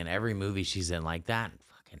acting in every movie she's in like that,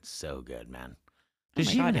 fucking so good, man. Oh Does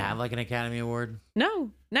my she God, even yeah. have like an Academy Award?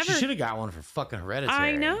 No, never. She should have got one for fucking Hereditary.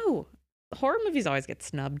 I know. Horror movies always get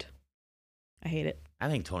snubbed. I hate it. I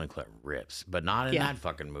think Toni Collette rips, but not in Yeah. that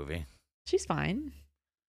fucking movie. She's fine.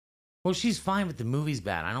 Well, she's fine, but the movie's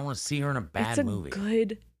bad. I don't want to see her in a bad It's a movie.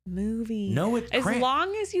 good movie. No, it's as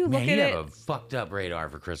long as you Man, look you at have it. a fucked up radar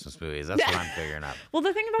for Christmas movies. That's what I'm figuring out. Well,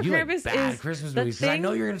 the thing about You like Krampus bad is Christmas the movies because I know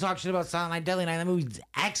thing- you're going to talk shit about Silent Night, Deadly Night. That movie's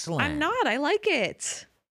excellent. I'm not. I like it.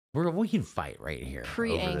 We can fight right here over this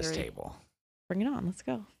Pre-angry. table. Bring it on. Let's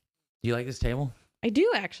go. Do you like this table? I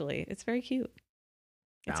do actually. It's very cute.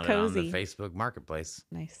 It's Found it on cozy. the Facebook Marketplace.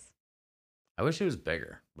 Nice. I wish it was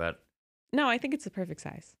bigger, but No, I think it's the perfect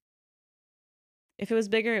size. If it was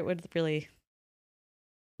bigger, it would really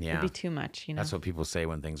yeah, it'd be too much. You know. that's what people say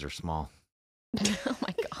when things are small. oh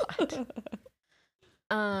my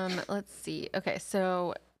god. Let's see. Okay,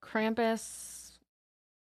 so Krampus.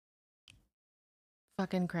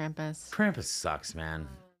 Fucking Krampus. Krampus sucks, man.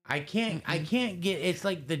 I can't get. It's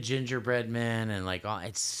like the gingerbread man and like all.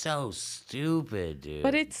 It's so stupid, dude.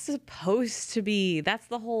 But it's supposed to be. That's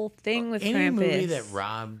the whole thing with any Krampus. movie that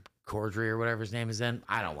Rob Corddry or whatever his name is in,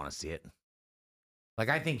 I don't want to see it. Like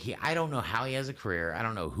I think I don't know how he has a career. I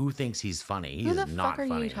don't know who thinks he's funny. He's Who the not fuck are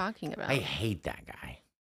funny. you talking about? I hate that guy.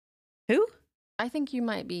 Who? I think you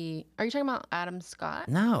might be. Are you talking about Adam Scott?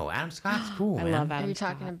 No, Adam Scott's cool, I man. love Are Adam you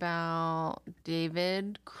talking Scott. about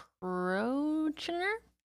David Crochner?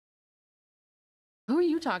 Who are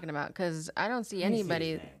you talking about? Because I don't see Let me see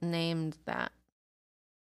anybody his named that.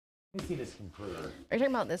 Let me see this computer. Are you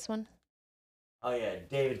talking about this one? Oh yeah,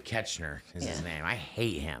 David Ketchner is his Yeah. name. I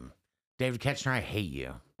hate him. David Ketchner, I hate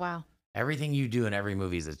you. Wow. Everything you do in every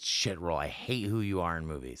movie is a shit role. I hate who you are in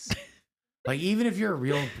movies. Like even if you're a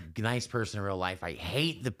real nice person in real life, I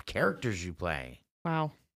hate the characters you play.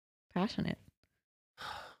 Wow. Passionate.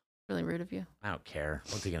 Really rude of you. I don't care.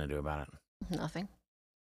 What's he gonna do about it? Nothing.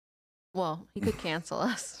 Well, he could cancel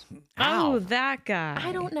us. Ow. Oh, that guy.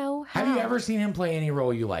 I don't know how. Have you ever seen him play any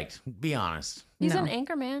role you liked? Be honest. He's No. an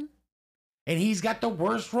anchor man. And he's got the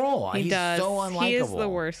worst role. He He's does. so unlikable. He is the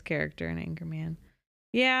worst character in Anchorman.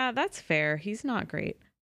 Yeah, that's fair. He's not great.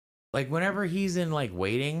 Like whenever he's in like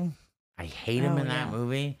Waiting, I hate him Oh, in that yeah.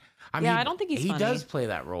 movie. Yeah, I don't think he's he funny. does play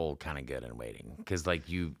that role kind of good in Waiting because like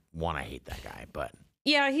you want to hate that guy, but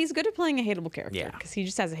Yeah, he's good at playing a hateable character Yeah. because he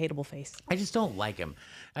just has a hateable face. I just don't like him.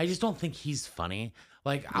 I just don't think he's funny.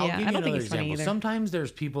 Like I'll Yeah, give I you don't think another he's funny example. either. Sometimes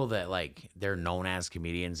there's people that like they're known as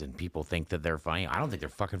comedians and people think that they're funny. I don't think they're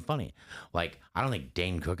fucking funny. Like I don't think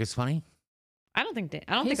Dane Cook is funny. I don't think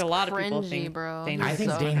I don't He's think a lot of people cringy, think bro. Dane He's I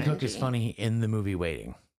think so Dane Cook is cringy. funny in the movie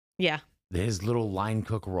Waiting. Yeah. His little line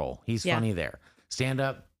cook role. He's Yeah. funny there. Stand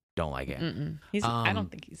up, don't like it. Mm-mm. He's. I Um, don't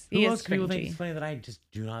think he's. Who He else is do people think is cringy. funny that I just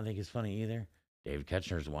do not think is funny either? David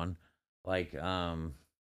Ketchner's one. Like, You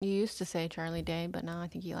used to say Charlie Day, but now I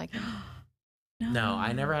think you like him. no,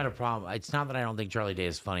 I never had a problem. It's not that I don't think Charlie Day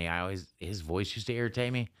is funny. His voice used to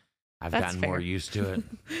irritate me. I've That's gotten more fair. used to it.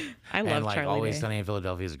 I love and like Charlie Always Day. Sunny in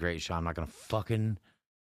Philadelphia is a great show. I'm not gonna fucking.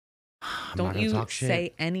 I'm not Don't gonna you talk shit.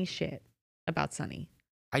 say any shit about Sunny.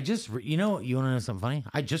 I just, you know, you want to know something funny?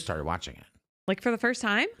 I just started watching it. Like for the first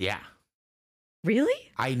time? Yeah, Really?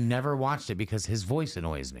 I never watched it because his voice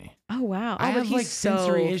annoys me. Oh wow. I Oh, but have he's like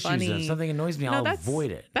sensory so issues, and funny. if something annoys me, No, I'll that's- avoid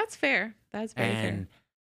it. That's fair. That's very fair. And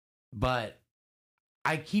but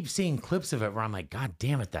I keep seeing clips of it where I'm like, God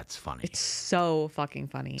damn it, that's funny. It's so fucking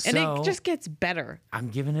funny. And So- it just gets better. I'm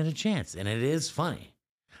giving it a chance, and it is funny.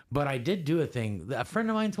 But I did do a thing. A friend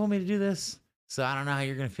of mine told me to do this, so I don't know how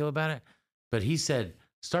you're going to feel about it. But he said,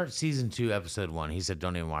 start season 2, episode 1. He said,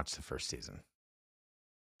 don't even watch the first season.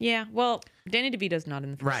 Yeah. Well, Danny DeVito's not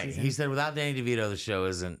in the first Right. season. He said, without Danny DeVito, the show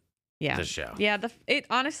isn't yeah. the show. Yeah. It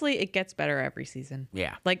honestly, it gets better every season.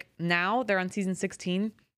 Yeah. Like now they're on season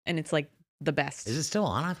 16 and it's like the best. Is it still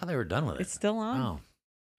on? I thought they were done with it. It's still on. Oh.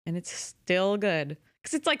 And it's still good.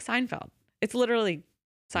 Because it's like Seinfeld. It's literally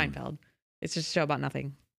Seinfeld. It's just a show about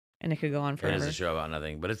nothing. And it could go on It forever. is a show about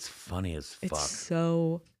nothing, but it's funny as fuck. It's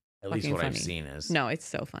so At least fucking what I've funny. seen is. No, it's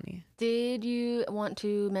so funny. Did you want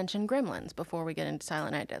to mention Gremlins before we get into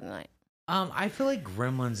Silent Night, Deadly Night? I feel like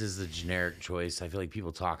Gremlins is the generic choice. I feel like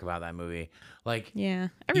people talk about that movie. Like, Yeah.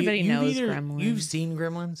 Everybody knows Gremlins. You've seen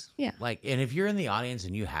Gremlins? Yeah. Like, and if you're in the audience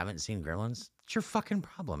and you haven't seen Gremlins, it's your fucking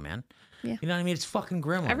problem, man. Yeah. You know what I mean? It's fucking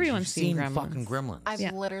Gremlins. Everyone's You've seen fucking Gremlins. Gremlins. I've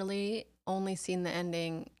Yeah. literally only seen the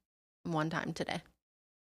ending one time today.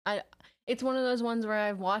 It's one of those ones where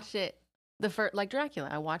I've watched it like Dracula.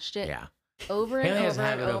 I watched it Yeah. over and Haley has a over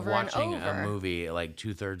and habit of over and watching over. a movie like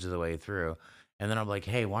 2/3 of the way through. And then I'm like,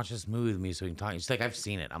 hey, watch this movie with me so we can talk. She's like, I've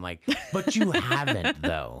seen it. I'm like, but you haven't,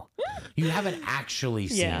 though. You haven't actually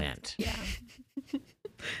seen Yeah. it. Yeah.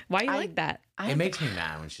 Why you I- like that? It makes me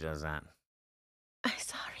mad when she does that. I'm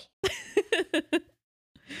sorry.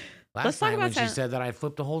 Last Let's talk time about when she Silent- said that, I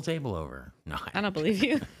flipped a whole table over. No, I don't believe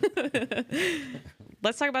you.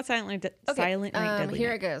 Let's talk about Silent Night, Silent Night Deadly Here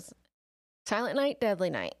Night. it goes. Silent Night, Deadly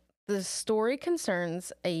Night. The story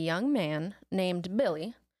concerns a young man named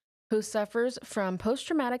Billy who suffers from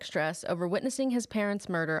post-traumatic stress over witnessing his parents'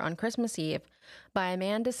 murder on Christmas Eve by a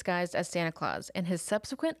man disguised as Santa Claus and his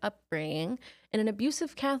subsequent upbringing in an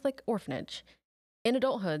abusive Catholic orphanage. In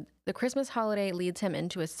adulthood, the Christmas holiday leads him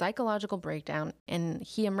into a psychological breakdown, and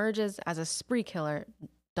he emerges as a spree killer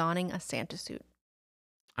donning a Santa suit.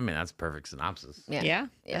 I mean, that's a perfect synopsis. Yeah.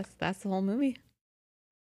 Yeah. That's the whole movie.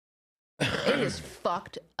 It is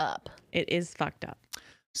fucked up. It is fucked up.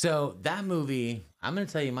 So that movie, I'm going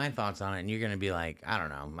to tell you my thoughts on it, and you're going to be like, I don't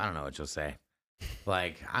know what you'll say.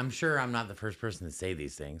 Like, I'm sure I'm not the first person to say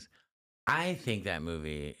these things. I think that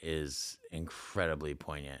movie is incredibly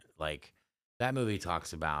poignant. Like, that movie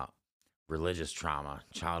talks about religious trauma,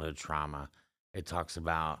 childhood trauma. It talks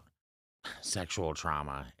about sexual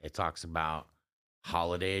trauma. It talks about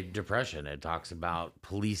holiday depression. It talks about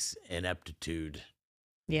police ineptitude.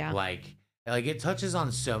 Yeah. Like it touches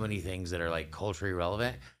on so many things that are like culturally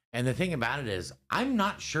relevant. And the thing about it is, I'm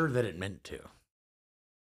not sure that it meant to.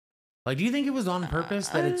 Like, do you think it was on purpose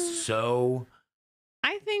that it's so?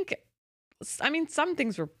 I mean, some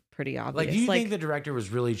things were pretty obvious. Like, do you think the director was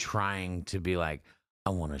really trying to be like, I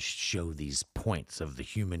want to show these points of the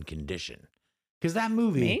human condition? Because that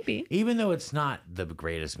movie, Maybe. even though it's not the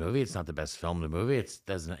greatest movie, it's not the best filmed movie. It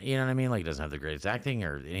doesn't, you know what I mean? Like, it doesn't have the greatest acting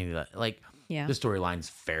or any of that. Like, Yeah. the storyline's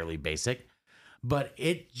fairly basic, but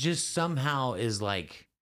it just somehow is like,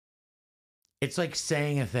 it's like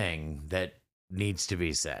saying a thing that needs to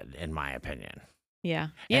be said, in my opinion. Yeah.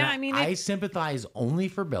 And Yeah. I mean, I sympathize only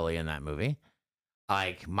for Billy in that movie.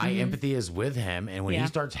 Like, my Mhm. empathy is with him. And when Yeah. he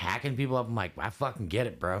starts hacking people up, I'm like, I fucking get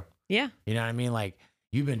it, bro. yeah. You know what I mean? Like,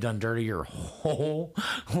 you've been done dirty your whole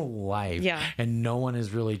life. Yeah. And no one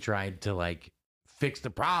has really tried to, like, fix the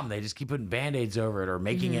problem. They just keep putting band-aids over it or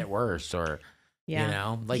making it worse or, Yeah. you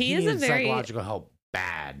know? Like, He he is a needed very- psychological help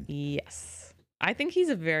bad. Yes. I think he's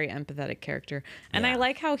a very empathetic character. And I Yeah.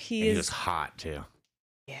 like how he And he is. was hot, too.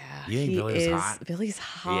 Yeah. You think he Billy's is, hot? Billy's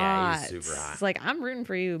hot. Yeah, he's super hot. It's like, I'm rooting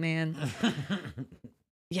for you, man.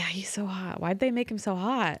 Yeah, he's so hot. Why'd they make him so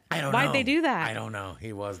hot? I don't know. Why'd they do that? I don't know.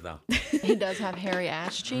 He was, though. He does have hairy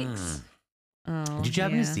ass cheeks. Oh, Did you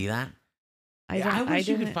happen yeah. to see that? I, Yeah, I don't- wish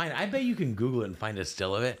you could didn't- find. I bet you can Google it and find a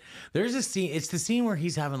still of it. There's a scene. It's the scene where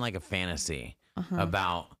he's having like a fantasy Uh-huh.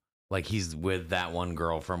 about like he's with that one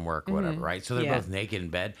girl from work, or whatever, Mhm. right? So they're Yeah. both naked in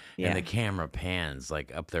bed, Yeah. and the camera pans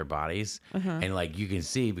like up their bodies, Uh-huh. and like you can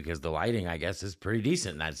see because the lighting, I guess, is pretty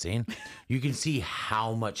decent in that scene. You can see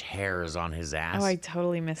how much hair is on his ass, Oh, I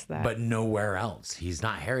totally missed that. but nowhere else. He's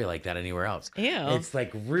not hairy like that anywhere else. Ew. It's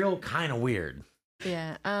like real kind of weird.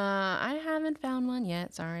 Yeah. I haven't found one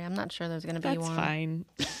yet. Sorry. I'm not sure there's going to be That's one. fine.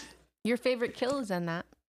 Your favorite kill is in that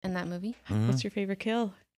movie? Mhm. What's your favorite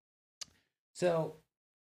kill? So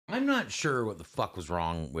I'm not sure what the fuck was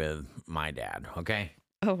wrong with my dad, okay?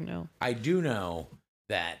 Oh, no. I do know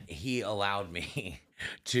that he allowed me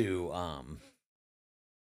to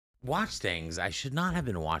watch things I should not have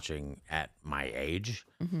been watching at my age.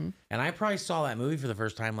 Mm-hmm. And I probably saw that movie for the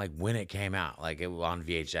first time like when it came out, like it was on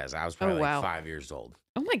VHS. I was probably wow. like 5 years old.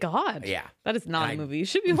 Oh my God. Yeah. That is not And a I- movie. You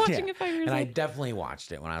should be watching Yeah. it 5 years And I old. definitely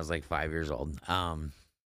watched it when I was like 5 years old.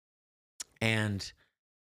 And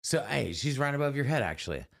so, hey, she's right above your head,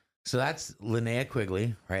 actually. So that's Linnea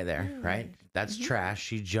Quigley right there, right? That's Trash.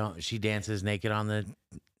 She dances naked on the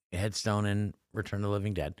headstone in Return of the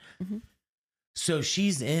Living Dead. Mhm. So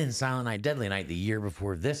she's in Silent Night, Deadly Night the year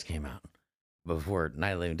before this came out, before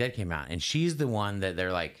Night of the Living Dead came out. And she's the one that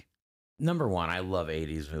they're like, number one, I love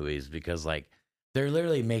 80s movies because like they're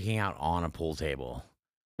literally making out on a pool table.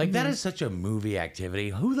 Like that is such a movie activity.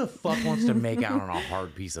 Who the fuck wants to make out on a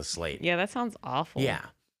hard piece of slate? Yeah, that sounds awful. Yeah.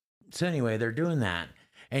 So anyway, they're doing that.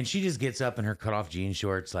 And she just gets up in her cutoff jean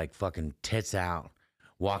shorts, like fucking tits out,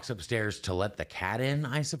 walks upstairs to let the cat in,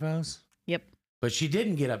 I suppose. Yep. But she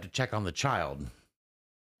didn't get up to check on the child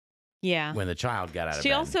Yeah. when the child got out of She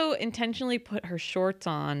bed. also intentionally put her shorts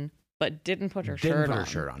on, but didn't put her didn't shirt put on. her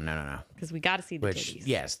shirt on. No. Because we got to see the Which, titties.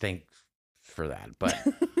 yes, thanks for that. But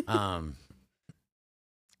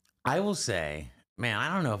I will say, man,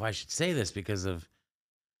 I don't know if I should say this because of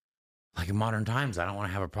like in modern times, I don't want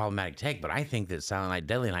to have a problematic take, but I think that Silent Night,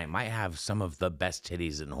 Deadly Night might have some of the best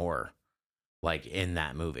titties in horror, like in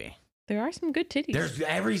that movie. There are some good titties. There's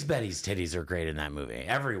everybody's titties are great in that movie.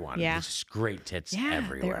 Everyone. Yeah. There's just great tits yeah,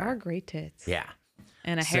 everywhere. there are great tits. Yeah.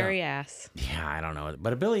 And a So- hairy ass. Yeah, I don't know.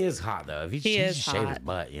 But Billy is hot, though. If He is just shaved his hot.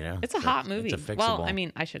 butt, you know? It's a hot movie. It's a fixable. Well, I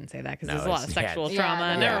mean, I shouldn't say that because No, there's a lot of it's- yeah, sexual yeah,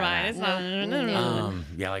 trauma. no, Never yeah, mind. It's not. no.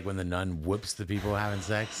 Yeah, like when the nun whoops the people having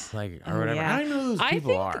sex, like, or Oh, whatever. yeah. I don't know who those I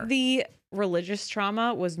people think are. the religious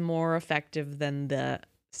trauma was more effective than the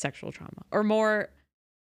sexual trauma, or more.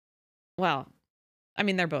 Well, I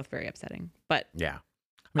mean, they're both very upsetting, but Yeah.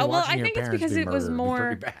 Oh, well, watching I your think it's parents because be it was murdered would be more-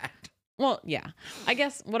 pretty bad. well, yeah. I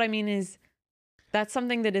guess what I mean is that's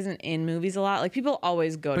something that isn't in movies a lot. Like people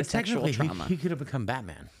always go to But sexual technically, trauma. he could have become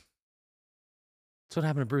Batman. That's what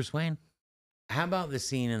happened to Bruce Wayne. How about the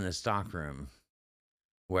scene in the stockroom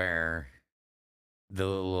where the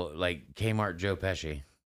little, like, Kmart Joe Pesci?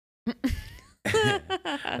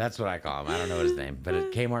 That's what I call him. I don't know his name, but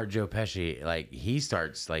Kmart Joe Pesci, like, he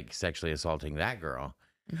starts, like, sexually assaulting that girl.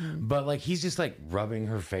 Mhm. But, like, he's just, like, rubbing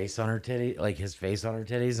her face on her titty, like, his face on her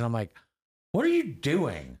titties. And I'm like, what are you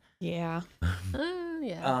doing? Yeah.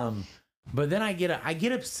 Yeah. But then I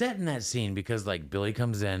get upset in that scene because like Billy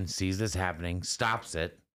comes in, sees this happening, stops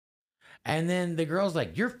it, and then the girl's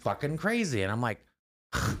like, "You're fucking crazy," and I'm like,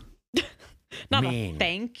 Not mean. a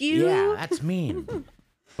thank you. Yeah, that's mean.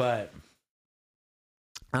 But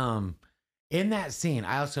in that scene,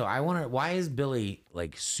 I want to. Why is Billy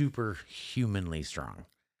like superhumanly strong?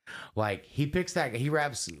 Like he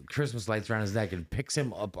wraps Christmas lights around his neck and picks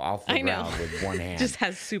him up off the I know. ground with one hand. Just has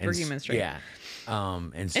and superhuman strength. Yeah.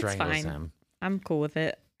 And strangles fine. him. I'm cool with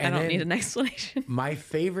it. And I don't then- need an explanation. My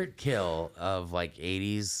favorite kill of like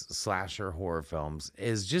 80s slasher horror films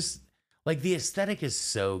is just like the aesthetic is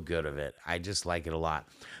so good of it. I just like it a lot.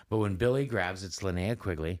 But when Billy grabs, it's Linnea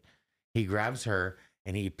Quigley, he grabs her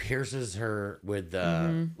and he pierces her with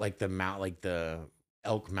the like the mount, like the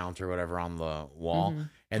elk mount or whatever on the wall. Mhm.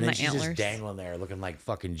 And then The she's antlers. just dangling there looking like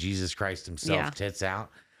fucking Jesus Christ himself, Yeah. tits out.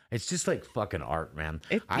 It's just like fucking art, man.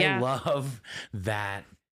 I Yeah. love that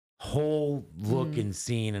whole look and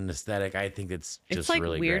scene and aesthetic. I think it's just It's like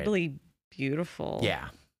really weirdly beautiful. great. Yeah.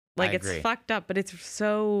 Like I it's agree. fucked up, but it's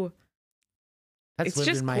so That's it's lived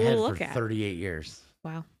just in my cool head to for look at. 38 years.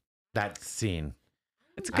 wow. That scene.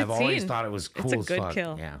 It's a good I've scene. always thought it was cool a as good fuck.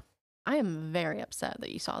 kill. Yeah. I am very upset that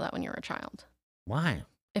you saw that when you were a child. Why?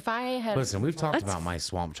 If I had Listen, we've talked That's- about my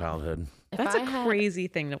swamp childhood. if That's I a had- crazy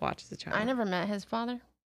thing to watch as a child. I never met his father,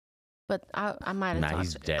 but I might have Nah, talked.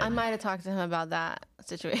 he's dead. I might have talked to him about that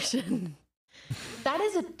situation. That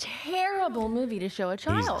is a terrible movie to show a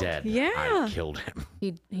child. He's dead. Yeah. I killed him.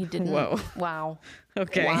 He didn't. Whoa. Wow.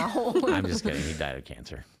 Okay. Wow. I'm just kidding. He died of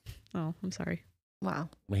cancer. Oh, I'm sorry. Wow.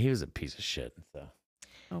 Well, he was a piece of shit. So.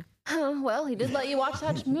 Well, he did let you watch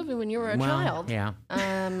that movie when you were a Well, child. Yeah.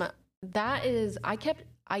 That is. I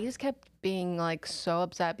just kept being like so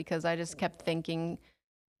upset because I just kept thinking,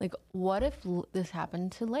 like, what if this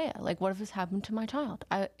happened to Leia? Like, what if this happened to my child?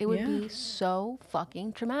 It would Yeah. be so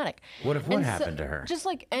fucking traumatic. What if what And so- happened to her? Just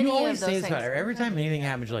like any You of always those say this things. about her. Every time anything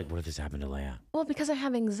happens, you're like, what if this happened to Leia? Well, because I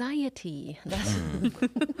have anxiety. That's,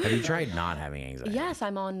 Have you tried not having anxiety? yes,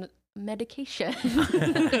 I'm on medication.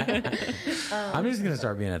 I'm just going to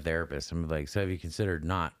start being a therapist. I'm like, so have you considered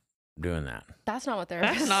not doing that? That's not what therapists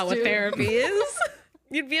That's not what do. therapy is.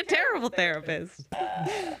 You'd be a terrible therapist.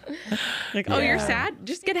 Like, oh, you're Yeah. sad?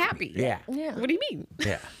 Just get happy. Yeah. Yeah. What do you mean?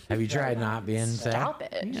 Yeah. Have you tried not being sad? Stop it.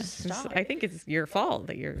 Yeah, Just it's- stop I it. think it's your fault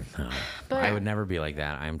that you're. But I would never be like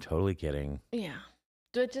that. I'm totally kidding. yeah.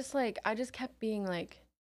 But just like I just kept being like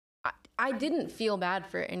I didn't feel bad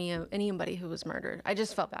for anybody who was murdered. I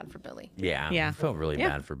just felt bad for Billy. Yeah. Yeah. I felt really Yeah.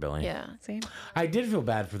 bad for Billy. Yeah. Same. I did feel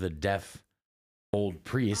bad for the deaf old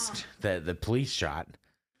priest that the police shot.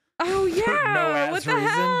 Oh yeah. ass What the reason.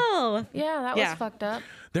 hell? Yeah, that Yeah. was fucked up.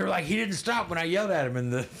 They were like, he didn't stop when I yelled at him.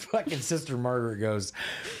 And the fucking Sister Margaret goes,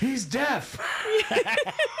 he's deaf.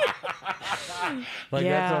 Like,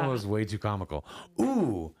 that's Yeah. almost way too comical.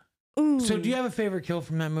 Ooh. Ooh. So, do you have a favorite kill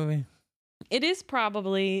from that movie? It is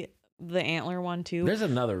probably the antler one too. There's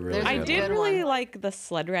another really There's a I good did good one. really one. like the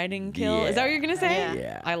sled riding kill. Is that what you're gonna say? Yeah.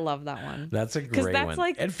 Yeah. I love that one. That's a 'Cause great that's one.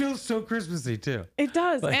 like- It feels so Christmassy, too. It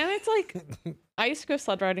does, Like- and it's like I used to go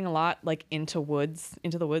sled riding a lot, like into the woods,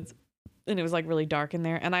 and it was like really dark in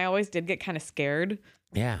there, and I always did get kind of scared.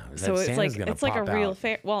 Yeah. So that it's Santa's gonna like a pop real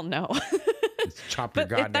out. Well, no, Chop your but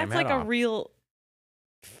goddamn that's head like off. a real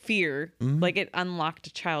fear. Mhm. Like it unlocked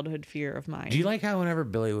a childhood fear of mine. Do you like how whenever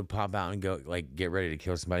Billy would pop out and go, like, get ready to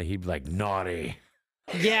kill somebody, he'd be like, naughty.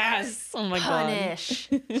 Yes. Oh my Punish.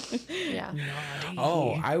 god. Yeah.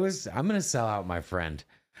 Oh, I'm gonna sell out my friend.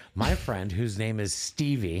 My friend, whose name is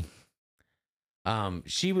Stevie.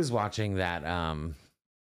 She was watching that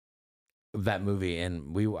movie,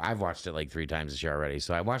 and I've watched it like 3 times this year already.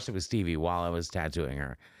 So I watched it with Stevie while I was tattooing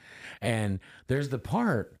her. And there's the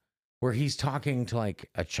part where he's talking to like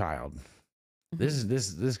a child.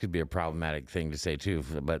 This could be a problematic thing to say too,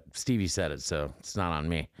 but Stevie said it, so it's not on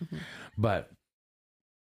me. Mhm. But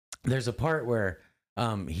there's a part where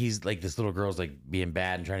he's like, this little girl's like being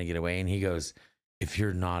bad and trying to get away, and he goes, if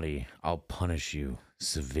you're naughty, I'll punish you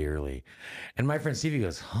severely. And my friend Stevie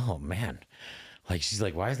goes, oh man. Like, she's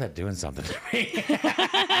like, why is that doing something to me?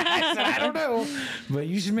 I said, I don't know, but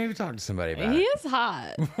you should maybe talk to somebody about He it. is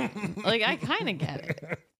hot. Like I kind of get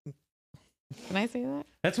it. Can I say that?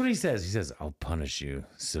 That's what he says. He says, I'll punish you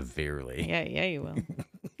severely. Yeah, you will.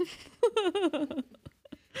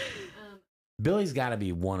 Billy's got to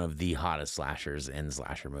be one of the hottest slashers in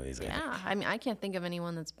slasher movies. I think. Yeah. I mean, I can't think of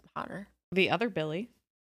anyone that's hotter. The other Billy,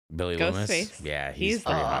 Billy Loomis. Ghostface. Yeah, he's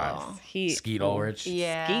pretty the hot. best. He Skeet Ulrich.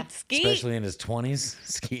 Yeah. Skeet. Especially in his 20s.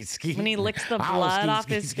 Skeet. When he licks the Ow, blood skeet, off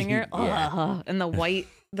skeet, his skeet. finger. Yeah. And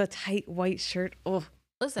the tight white shirt. Oh,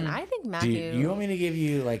 Listen, Mm. I think Do Matthew. you want me to give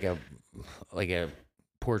you like a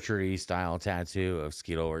portrait-y style tattoo of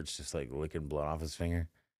Skeet Ulrich just like licking blood off his finger?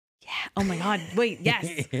 yeah. Oh my God. Wait, yes.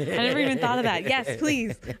 I never even thought of that. Yes,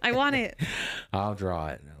 please. I want it. I'll draw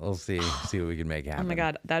it. We'll see what we can make happen. Oh my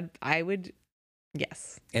God. That I would.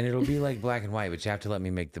 Yes. And it'll be like black and white, but you have to let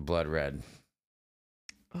me make the blood red.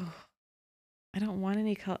 Oh, I don't want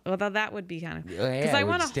any color. Well, that would be kind of. Because Because I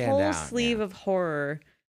want a whole sleeve of horror,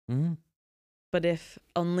 Mm-hmm. but if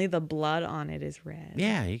only the blood on it is red.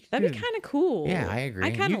 Yeah, you That'd be could- kind of cool. Yeah, I agree. I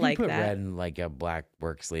You kind can of like put that. red in like a black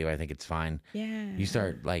work sleeve. I think it's fine. Yeah. You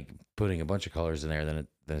start like putting a bunch of colors in there, then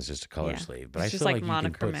it's just a color Yeah. sleeve. But It's I just, feel like, like you can put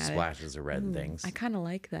monochromatic. splashes of red Ooh, things. I kind of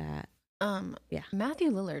like that. Yeah.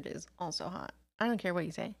 Matthew Lillard is also hot. I don't care what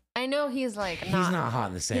you say. I know he's like He's not hot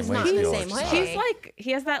in the same he's way. not in Skeet the Ulrich same is way. hot. He's like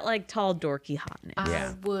he has that like tall dorky hotness.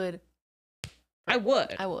 Yeah. I would. I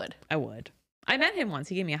would. I would. I met him once.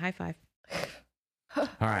 He gave me a high five. All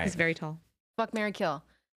right. He's very tall. Fuck, marry, kill.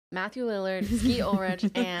 Matthew Lillard, Skeet Ulrich,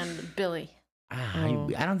 and Billy. Oh.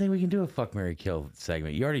 I don't think we can do a fuck, marry, kill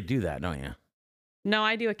segment. You already do that, don't you? No,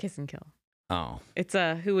 I do a kiss and kill. Oh. It's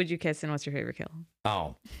a who would you kiss and what's your favorite kill?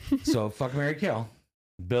 Oh. So fuck, marry, kill.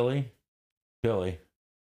 Billy.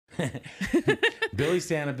 Billy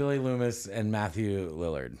Santa, Billy Loomis, and Matthew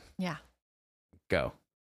Lillard. Yeah. Go.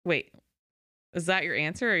 Wait, is that your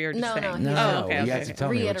answer or you're just No, saying? no, No, Oh, okay. you okay, have to okay. tell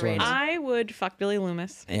me which Reiterate. one. I would fuck Billy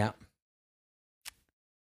Loomis, Yeah.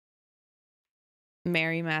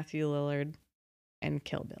 marry Matthew Lillard, and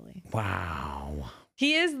kill Billy. Wow.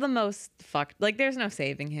 He is the most fucked. Like, there's no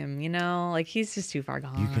saving him, you know? Like, he's just too far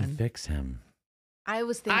gone. You can fix him. I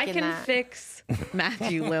was thinking I can that. fix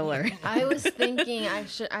Matthew Lillard. I was thinking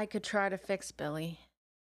I could try to fix Billy.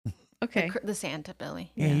 Okay. The Santa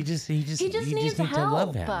Billy. Yeah, Yeah. you just needs need to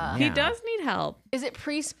love help. him. He Yeah. does need help. Is it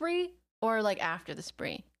pre-spree or like after the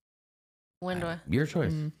spree? When do I? Your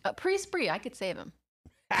choice. Mm. Pre-spree, I could save him.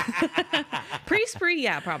 Pre-spree,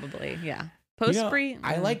 yeah, probably. Yeah. You know, Post-spree.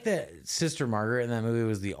 I like that Sister Margaret in that movie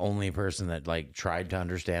was the only person that like tried to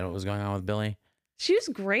understand what was going on with Billy. She was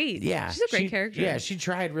great. Yeah, She's a great she- character. Yeah, she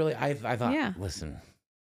tried really. I thought. Yeah. Listen,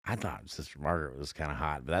 I thought Sister Margaret was kind of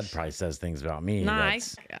hot, but that probably says things about me. Nah,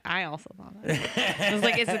 That's- I also thought that. I was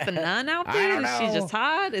like, is it the nun out I there? don't Is she know. just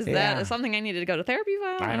hot? Is Yeah. that something I needed to go to therapy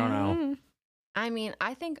for? I don't know. I mean,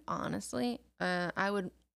 I think honestly, I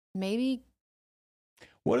would maybe.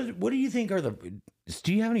 What do you think are the?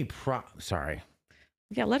 Do you have any Sorry.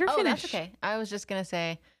 Yeah, let her Oh, finish. that's okay. I was just gonna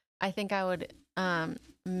say, I think I would.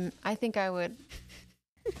 I think I would.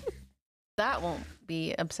 That won't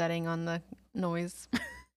be upsetting on the noise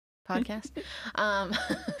podcast.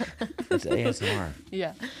 It's ASMR.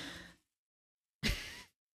 Yeah.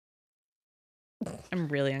 I'm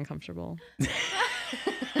really uncomfortable. Yeah.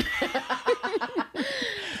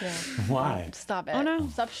 Why? Stop it. Oh, no.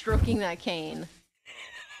 Stop stroking that cane.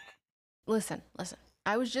 Listen.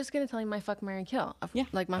 I was just going to tell you my fuck, marry, kill. Yeah.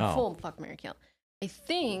 Like my Oh. full fuck, marry, kill. I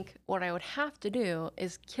think what I would have to do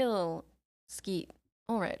is kill Skeet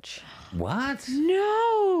Ulrich. What?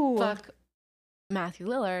 No. Fuck Matthew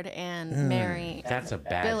Lillard and marry That's a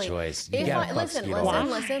bad Billy. choice. You If gotta I fuck listen, Skeet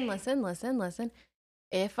listen, Ulrich. listen.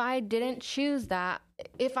 If I didn't choose that,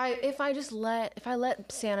 if I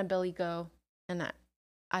let Santa Billy go, and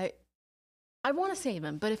I want to save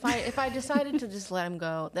him, but if I decided to just let him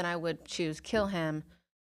go, then I would choose kill him,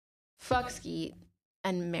 fuck Skeet,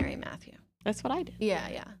 and marry Matthew. That's what I did.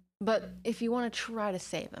 Yeah. But if you want to try to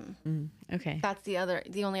save him, Okay. that's the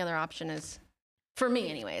only other option is for me,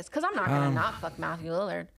 anyways, because I'm not gonna not fuck Matthew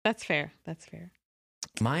Lillard. That's fair. That's fair.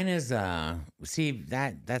 Mine is see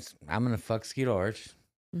that's I'm gonna fuck Skeet Ulrich.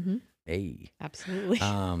 Mm-hmm. Hey. Absolutely.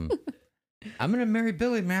 I'm gonna marry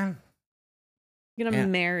Billy, man. You're gonna yeah.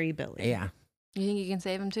 marry Billy. Yeah. You think you can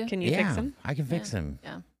save him too? Can you yeah, fix him? I can fix him.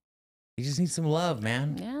 Yeah. He just needs some love,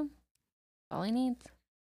 man. Yeah. All he needs.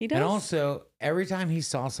 He does. And also, every time he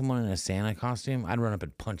saw someone in a Santa costume, I'd run up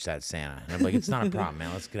and punch that Santa. And I'm like, it's not a problem,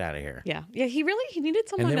 man. Let's get out of here. Yeah. He needed And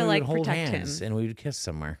someone then to we like would hold protect hands him. and we would kiss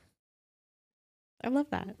somewhere. I love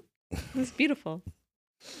that. It's beautiful.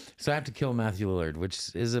 So I have to kill Matthew Lillard,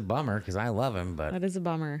 which is a bummer because I love him, but That is a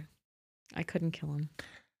bummer. I couldn't kill him.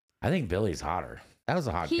 I think Billy's hotter. That was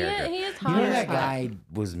a hot character. He is You hot. know as that fuck. guy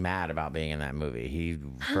was mad about being in that movie. He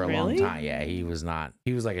for a Really? long time, yeah, he was not.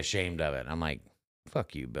 He was like ashamed of it. I'm like,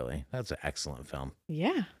 fuck you, Billy. That's an excellent film.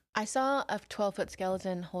 Yeah. I saw a 12-foot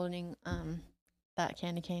skeleton holding that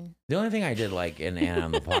candy cane. The only thing I did like in Anna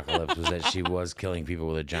and the Apocalypse was that she was killing people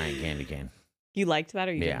with a giant candy cane. You liked that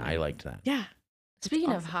or you Yeah, didn't? I liked that. Yeah.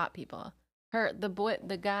 Speaking of awesome. hot people,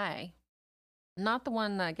 the guy, not the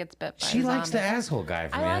one that gets bit by She the likes the zombie. asshole guy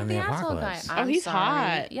from I Anna like and the the asshole guy. Apocalypse. Oh, he's sorry.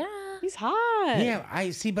 hot. Yeah. He's hot. Yeah, I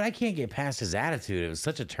see, but I can't get past his attitude. It was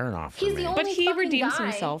such a turnoff for He's me. the only But he fucking redeems guy,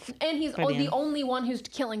 himself and he's by the the end. only one who's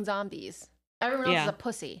killing zombies. Everyone else Yeah. is a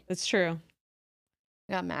pussy. That's true.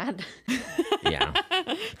 Got mad. Yeah,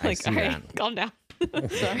 Like, see all right, that. calm down.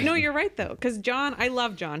 Sorry. No, you're right though, because John, I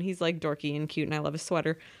love John. He's like dorky and cute, and I love his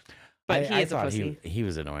sweater. But he I is a thought pussy. he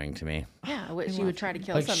was annoying to me. Yeah, I which you love would try to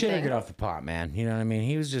kill Like shit or something. get off the pot, man. You know what I mean?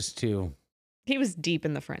 He was just too. He was deep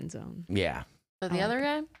in the friend zone. Yeah. But I the like other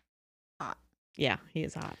it. guy, Yeah, he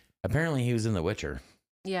is hot. Apparently, he was in The Witcher.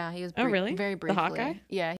 yeah, he was. Oh, really? Very The briefly. hot guy?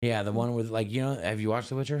 Yeah, Yeah, the one with like have you watched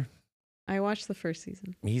The Witcher? I watched the first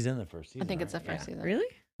season. He's in the first season. I think it's the right? first Yeah. season. Really?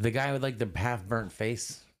 The guy with like the half burnt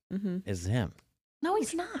face Mm-hmm. is him. No,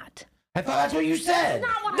 he's not. I thought that's what you said.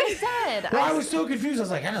 Not what I said. Well, I was so confused. I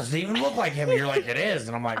was like, that doesn't even look like him. And you're like, it is.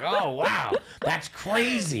 And I'm like, oh, wow. That's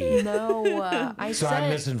crazy. No, I So said. I'm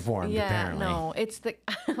misinformed, Yeah, apparently. no, it's the.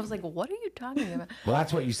 I was like, what are you talking about? Well,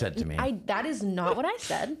 that's what you said to me. That is not what I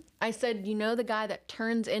said. I said, you know, the guy that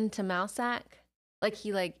turns into Mousak, like he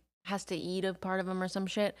has to eat a part of him or some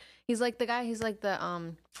shit. He's like the guy. He's like the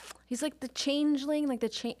changeling, like the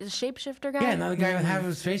shapeshifter guy. Yeah, another guy would have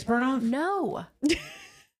his face burn off? No,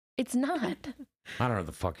 it's not. I don't know what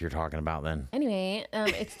the fuck you're talking about then. Anyway,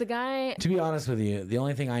 it's the guy. To be honest with you, the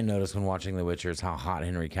only thing I noticed when watching The Witcher is how hot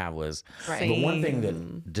Henry Cavill is. Right. But one thing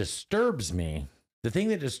Same. that disturbs me,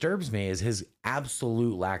 is his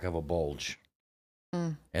absolute lack of a bulge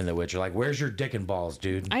Mm. in The Witcher. Like, where's your dick and balls,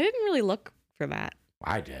 dude? I didn't really look for that,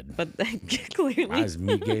 I did. but clearly, I was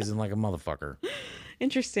meat gazing like a motherfucker.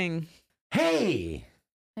 interesting. Hey,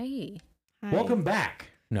 Hey, Hi. welcome back.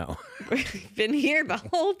 No, We've been here the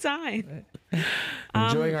whole time.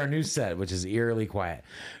 enjoying our new set, which is eerily quiet.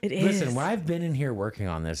 It is Listen, when I've been in here working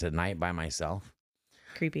on this at night by myself,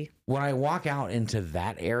 creepy. when I walk out into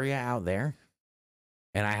that area out there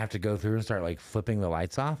and I have to go through and start like flipping the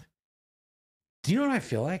lights off, do you know what I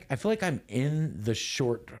feel like? I feel like I'm in the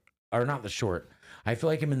short, or not the short. I feel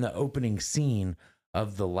like I'm in the opening scene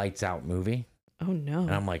of the Lights Out movie. Oh no.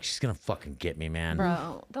 And I'm like, she's going to fucking get me, man.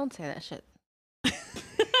 bro, don't say that shit.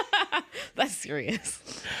 That's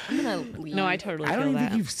serious. I'm gonna leave. No, I totally I feel don't even that.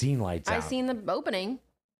 think you've seen Lights Out. I've seen the opening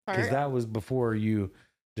because part. that was before you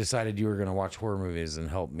decided you were going to watch horror movies and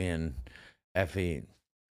help me and Ephie.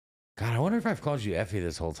 God, I wonder if I've called you Ephie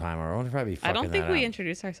this whole time, or I wonder if I'd be fucking I don't think that we up.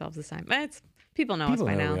 introduced ourselves this time. It's people know People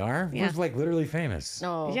us by know now. we are. Yeah. We're like literally famous.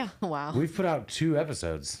 Oh, Yeah. Wow. We've put out 2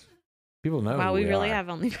 episodes. People know. Wow, who we really are. have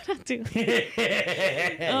only put out 2.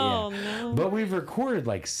 Yeah. Oh no. But we've recorded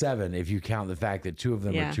like 7 if you count the fact that 2 of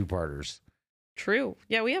them Yeah. are 2-parters. True.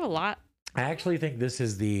 Yeah, we have a lot. I actually think this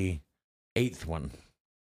is the 8th one.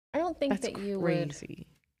 I don't think That's that you would crazy.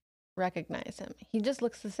 recognize him. He just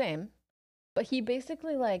looks the same. But he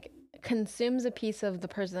basically like consumes a piece of the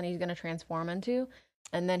person that he's going to transform into,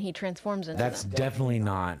 and then he transforms into That's them. definitely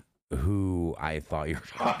not who I thought you were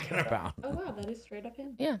talking about. Oh wow, that is straight up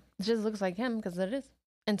him. Yeah, it just looks like him because it is.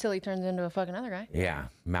 Until he turns into a fucking other guy. Yeah,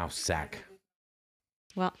 mouse sack.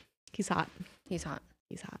 Well, he's hot. He's hot.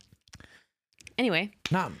 He's hot. Anyway,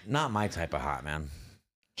 Not my type of hot, man.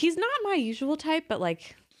 he's not my usual type, but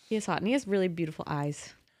like he is hot and he has really beautiful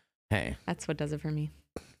eyes. Hey, That's what does it for me.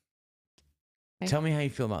 Okay. tell me how you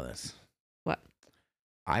feel about this. What?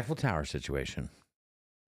 Eiffel Tower situation.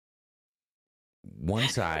 One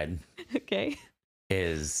side Okay.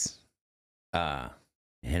 is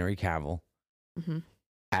Henry Cavill hmm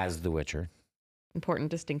as The Witcher. Important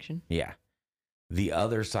distinction. Yeah. The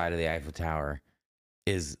other side of the Eiffel Tower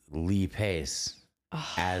is Lee Pace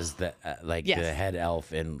Oh, as the the Yes. head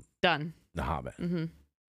elf in done. The Hobbit. Mm-hmm.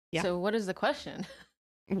 Yeah. So what is the question?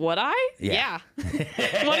 Would I? Yeah.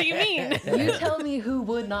 What do you mean? You tell me who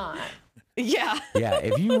would not. Yeah. Yeah,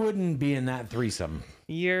 if you wouldn't be in that threesome,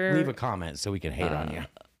 You're. leave a comment so we can hate on you.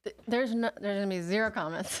 There's gonna be 0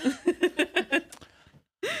 comments.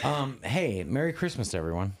 Hey, Merry Christmas,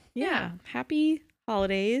 everyone. Yeah. Happy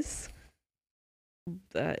holidays.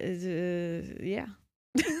 Yeah.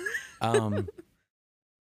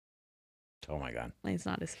 Oh my God, It's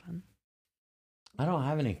not as fun. I don't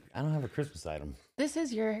have a Christmas item. This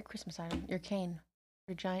is your Christmas item. Your cane.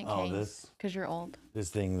 Your giant Oh, cane. this Because you're old.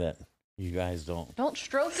 thing that you guys don't. Don't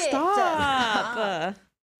stroke it. Stop.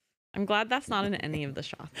 I'm glad that's not in any of the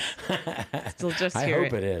shots. Still just I hear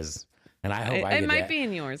hope it is, and I hope It might be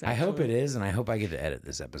in yours. I hope it actually. is, and I hope I get to edit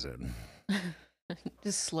this episode.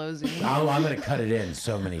 Just slow zoom. I'm gonna cut it in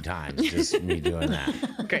so many times, just me doing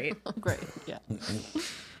that. Great. Great. Yeah.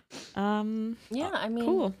 Yeah, I mean,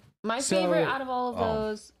 Cool. my So- favorite out of all of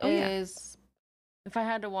those Oh, yeah. is if I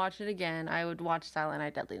had to watch it again, I would watch Silent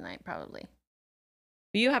Night, Deadly Night, probably.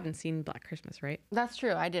 You haven't seen Black Christmas, right? That's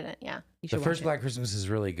true. I didn't. Yeah. You The should first watch it. Black Christmas is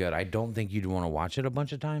really good. I don't think you'd want to watch it a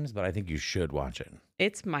bunch of times, but I think you should watch it.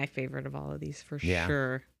 It's my favorite of all of these for Yeah.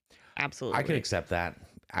 sure. Absolutely. I could accept that.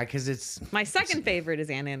 Because it's My second favorite is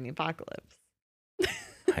Anna and the Apocalypse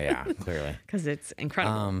yeah, clearly. because it's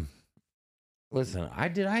incredible. Listen, I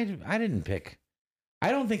didn't pick.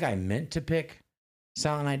 I don't think I meant to pick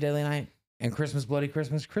Silent Night, Deadly Night, and Christmas Bloody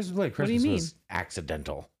Christmas. Christmas Bloody What do you Christmas mean? was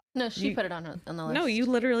accidental. No, she You- put it on the list. No, you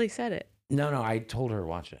literally said it. No, I told her to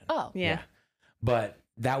watch it. Oh. Yeah. But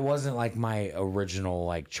that wasn't like my original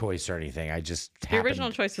like choice or anything. I just The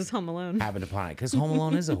original choice was Home Alone. happened upon it because Home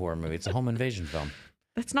Alone is a horror movie. It's a home invasion film.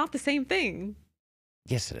 That's not the same thing.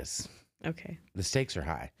 Yes, it is. Okay. The stakes are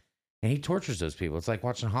high, and he tortures those people. It's like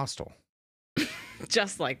watching Hostel.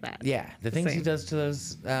 Just like that. Yeah, the things he Same. does to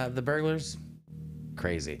those the burglars,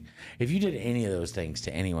 crazy. If you did any of those things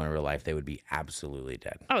to anyone in real life, they would be absolutely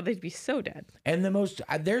dead. Oh, they'd be so dead. And the most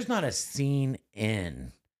there's not a scene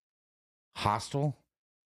in Hostel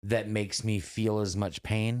that makes me feel as much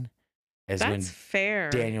pain as That's when fair.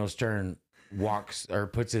 Daniel Stern walks or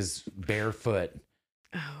puts his bare foot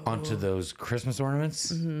onto Oh. those Christmas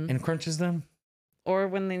ornaments Mhm. and crunches them. Or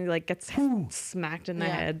when they like get Whew. smacked in the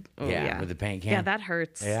Yeah. head. Oh, yeah, yeah. with the paint can. Yeah, that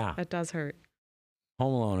hurts. Yeah. That does hurt.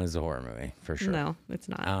 Home Alone is a horror movie for sure. No, it's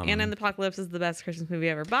not. Um, Anna and the Apocalypse is the best Christmas movie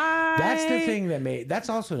ever. Bye. That's the thing that made. That's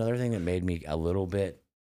also another thing that made me a little bit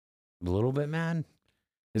mad,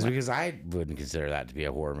 is What? because I wouldn't consider that to be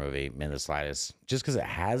a horror movie in the slightest. Just because it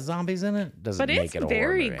has zombies in it doesn't But make it's it a horror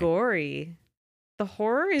very movie. gory. The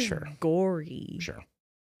horror is Sure. gory. Sure.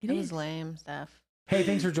 It was lame stuff. Hey,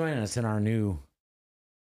 thanks for joining us in our new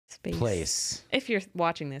Space. place. If you're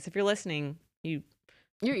watching this, if you're listening,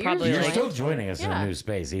 You're Probably You're like- still joining us in Yeah. a new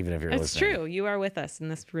space, even if you're it's listening. true. You are with us in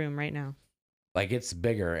this room right now. Like it's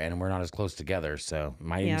bigger and we're not as close together, so it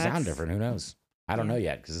might Yeah, even sound that's- different. Who knows? I don't Yeah. know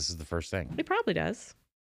yet because this is the first thing. It probably does.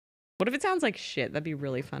 What if it sounds like shit? That'd be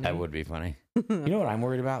really funny. That would be funny. You know what I'm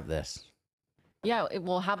worried about? This. Yeah.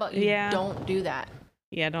 Well, how about you Yeah. don't do that?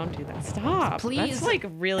 Yeah, don't do that. Stop. Please. That's like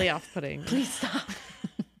really off-putting. Please stop.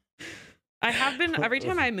 I have been every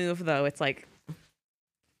time I move though. It's like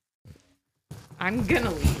I'm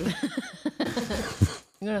gonna leave.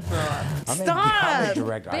 I'm gonna throw up. I'm in Stop!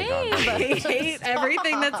 direct eye Babe. contact. I hate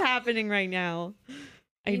everything that's happening right now.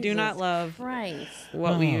 I do not Jesus love Christ.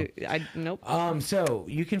 what we. I nope. So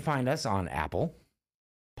you can find us on Apple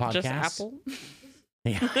Podcasts. Just Apple.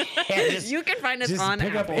 Yeah. Yeah, just, You can find us just on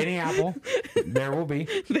pick Apple. up any Apple. There will be.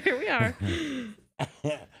 There we are.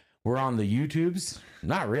 We're on the YouTubes.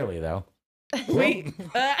 Not really though. We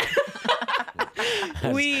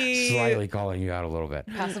Well, we. slightly calling you out a little bit.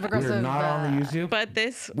 Passive We're aggressive. not on the YouTube. But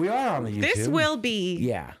this We are on the YouTube. this will be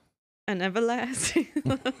Yeah. an everlasting.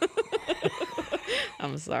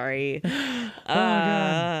 I'm sorry.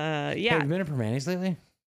 God. Yeah. Have you been to Permanis lately?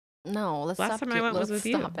 No, let's Last stop. time I went was let's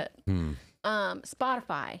with you. stop it.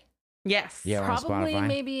 Spotify. Yes. Yeah, we're on Probably Spotify.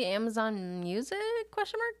 maybe Amazon Music?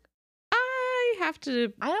 Question mark. I have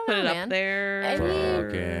to I don't put know, it man. up there.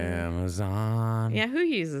 Fuck Amazon. Yeah, who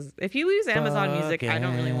uses? If you use Amazon Fuck Music, I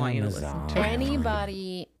don't really want you to listen Amazon. to it.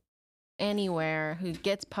 Anybody, anywhere who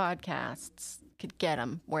gets podcasts could get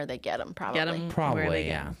them where they get them. Probably. Get them Probably, where they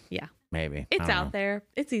yeah. get 'em. Yeah, Maybe. it's I don't out know. there.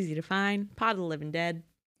 It's easy to find. Pod of the Living Dead.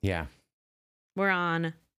 Yeah. We're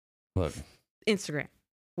on Look. Instagram.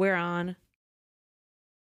 We're on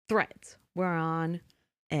Threads. We're on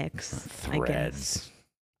X. I guess. Threads.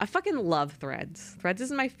 I fucking love Threads. Threads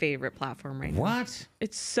is my favorite platform right now. What?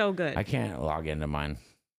 It's so good. I can't log into mine.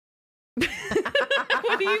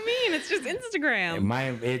 What do you mean? It's just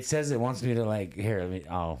Instagram. It says it wants me to like here. Let me.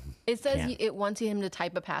 Oh. It says Can't. it wants him to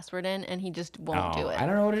type a password in, and he just won't do it. I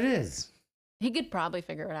don't know what it is. He could probably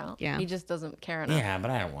figure it out. Yeah. He just doesn't care enough. Yeah,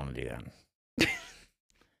 but I don't want to do that.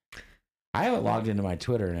 I haven't logged into my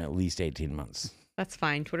Twitter in at least 18 months. That's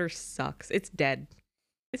fine. Twitter sucks. It's dead.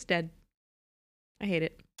 It's dead. I hate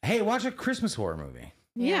it. Hey, watch a Christmas horror movie.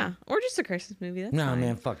 Yeah. Or just a Christmas movie. That's no, fine.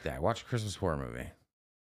 man, fuck that. Watch a Christmas horror movie.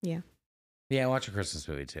 Yeah. Yeah, watch a Christmas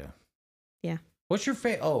movie too. Yeah. What's your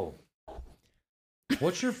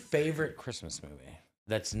What's your favorite Christmas movie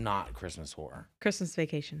that's not Christmas horror? Christmas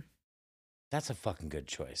Vacation. That's a fucking good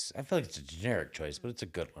choice. I feel like it's a generic choice, but it's a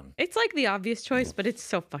good one. It's like the obvious choice, but it's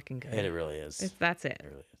so fucking good. It really is. That's it. It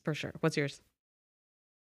really is. For sure. What's yours?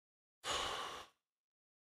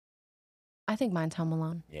 I think mine's Home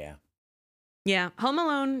Alone. Yeah. Yeah. Home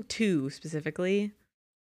Alone 2 specifically.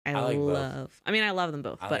 I like both. love. I mean, I love them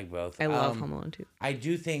both, I but like both. I love Home Alone 2. I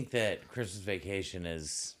do think that Christmas Vacation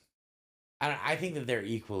is. I think that they're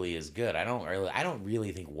equally as good. I don't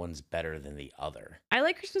really think one's better than the other. I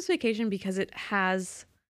like Christmas Vacation because it has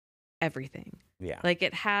everything. Yeah. Like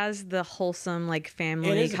it has the wholesome, like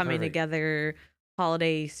family is a coming perfect- together,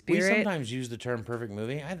 holiday We spirit. sometimes use the term perfect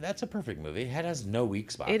movie. That's a perfect movie. It has no weak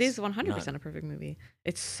spots. It is 100% None. a perfect movie.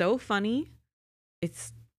 It's so funny.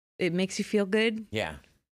 It makes you feel good. Yeah.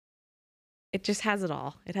 It just has it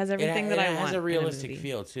all. It has everything that I want. It has a in realistic movie.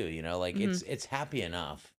 feel too. You know, like Mhm. it's happy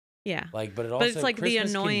enough. Yeah. Like, but it also it's like the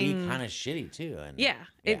Christmas can annoying- be kind of shitty too. And Yeah.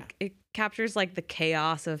 Yeah. It captures like the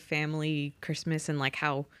chaos of family Christmas and like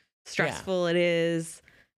how stressful it is,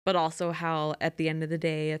 but also how at the end of the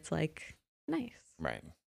day it's like nice. Right.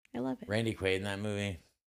 I love it. Randy Quaid in that movie,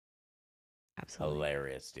 Absolutely.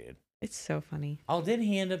 hilarious, dude. It's so funny. Oh, didn't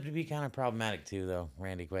he end up to be kind of problematic too, though?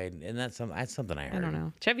 Randy Quaid, and that's something I heard. I don't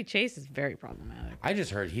know. Chevy Chase is very problematic. I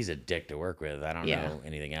just heard he's a dick to work with. I don't Yeah. know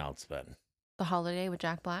anything else, but The Holiday with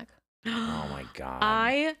Jack Black. oh my god,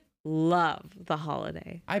 I love The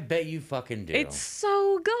Holiday. I bet you fucking do. It's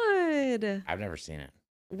so good. I've never seen it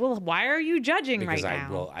Well, why are you judging because right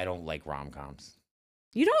now? I don't like rom coms.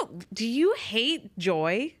 You don't? Do you hate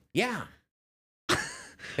joy? Yeah,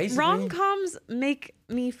 basically, Rom coms make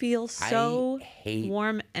me feel so I hate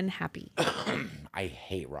warm and happy. I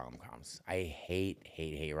hate rom coms. I hate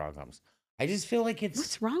rom coms. I just feel like it's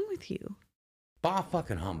What's wrong with you? bah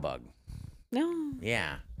fucking humbug. No,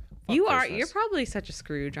 Yeah, Fuck you are. Christmas. You're probably such a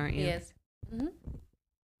Scrooge, aren't you? He is. Mm-hmm.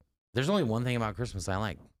 There's only one thing about Christmas I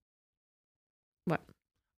like. What?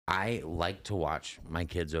 I like to watch my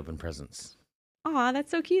kids open presents. Aw,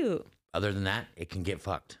 that's so cute. Other than that, it can get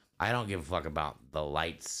fucked. I don't give a fuck about the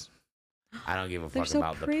lights. I don't give a They're fuck so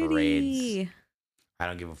about pretty. the parades. I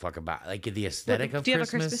don't give a fuck about like the aesthetic of Do you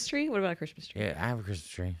Christmas. have a Christmas tree? What about a Christmas tree? Yeah, I have a Christmas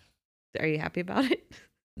tree. Are you happy about it?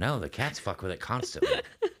 No, the cats fuck with it constantly.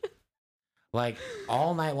 Like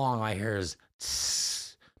all night long, I hear is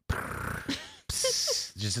tss, prr,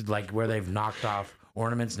 pss, just like where they've knocked off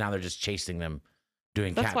ornaments. Now they're just chasing them,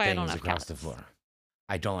 doing That's cat why I things don't have across the cats. floor.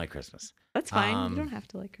 I don't like Christmas. That's fine. Um, You don't have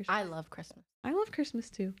to like Christmas. I love Christmas. I love Christmas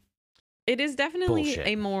too. It is definitely Bullshit.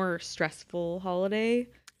 a more stressful holiday.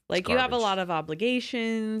 Like you have a garbage. lot of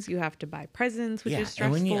obligations. You have to buy presents, which is and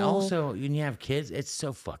stressful. when you have kids, it's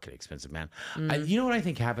so fucking expensive, man. Mm. You know what I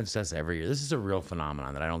think happens to us every year? This is a real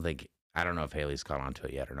phenomenon that I don't think I don't know if Haley's caught on to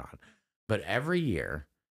it yet or not. But every year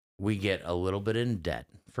we get a little bit in debt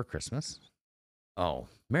for Christmas. Oh,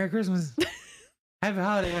 Merry Christmas. Happy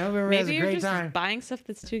holiday. I hope everybody has Maybe a you're great just time. buying stuff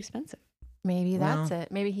that's too expensive. Maybe that's Well-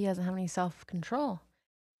 it. Maybe he doesn't have any self-control.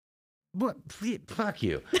 What? Fuck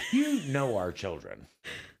you. You know our children.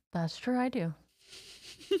 That's true. I do.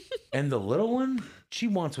 And the little one, she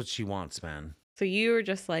wants what she wants, man. So you were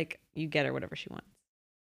just like, you get her whatever she wants.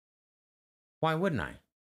 Why wouldn't I?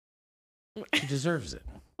 She deserves it.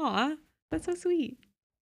 Aw, that's so sweet.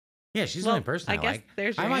 Yeah, she's Well, the only person I I guess like.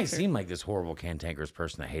 there's I your might answer. seem like this horrible cantankerous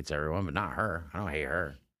person that hates everyone, but not her. I don't hate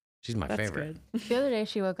her. She's my That's favorite. good. The other day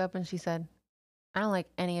she woke up and she said, I don't like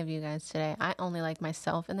any of you guys today. I only like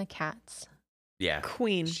myself and the cats. Yeah,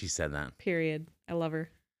 Queen. she said that. Period. I love her.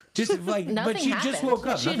 Just like, Nothing but she just happened. woke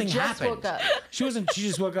up. She Nothing just happened. woke up. She wasn't. She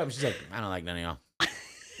just woke up. And she's like, I don't like none of y'all.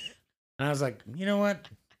 And I was like, you know what?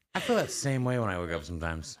 I feel that same way when I wake up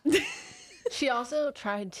sometimes. She also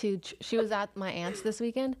tried to, she was at my aunt's this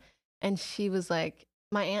weekend and she was like,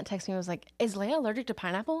 my aunt texted me and was like, is Leia allergic to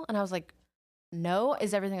pineapple? And I was like, no,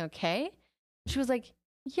 is everything okay? She was like,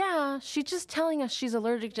 yeah, she's just telling us she's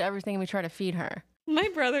allergic to everything and we try to feed her. My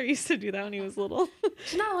brother used to do that when he was little.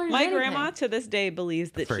 She's not allergic My to anything. grandma to this day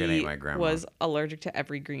believes that Friggin' he hate my grandma. was allergic to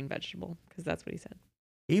every green vegetable because that's what he said.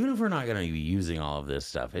 Even if we're not going to be using all of this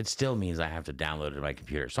stuff, it still means I have to download it to my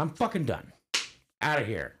computer. So I'm fucking done. Out of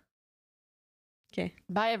here. Okay.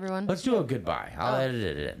 Bye, everyone. Let's do a goodbye. I'll Oh. edit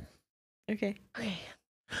it in. Okay. Okay.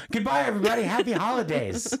 Goodbye, everybody. Happy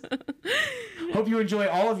holidays. Hope you enjoy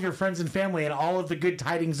all of your friends and family and all of the good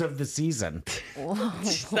tidings of the season.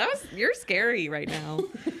 You're scary right now.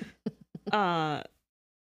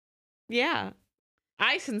 Yeah.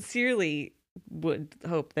 I sincerely would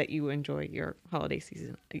hope that you enjoy your holiday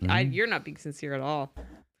season. You're not being sincere at all.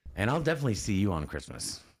 And I'll definitely see you on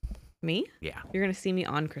Christmas. Me? Yeah. You're gonna see me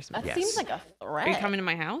on Christmas. That Yes. seems like a threat. Are you coming to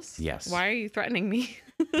my house? Yes. Why are you threatening me?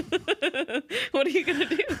 What are you gonna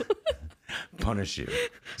do? Punish you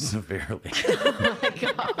severely. Oh my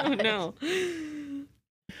God. Oh no.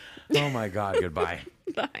 Oh my God. Goodbye.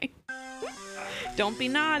 Bye. Don't be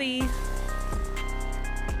naughty.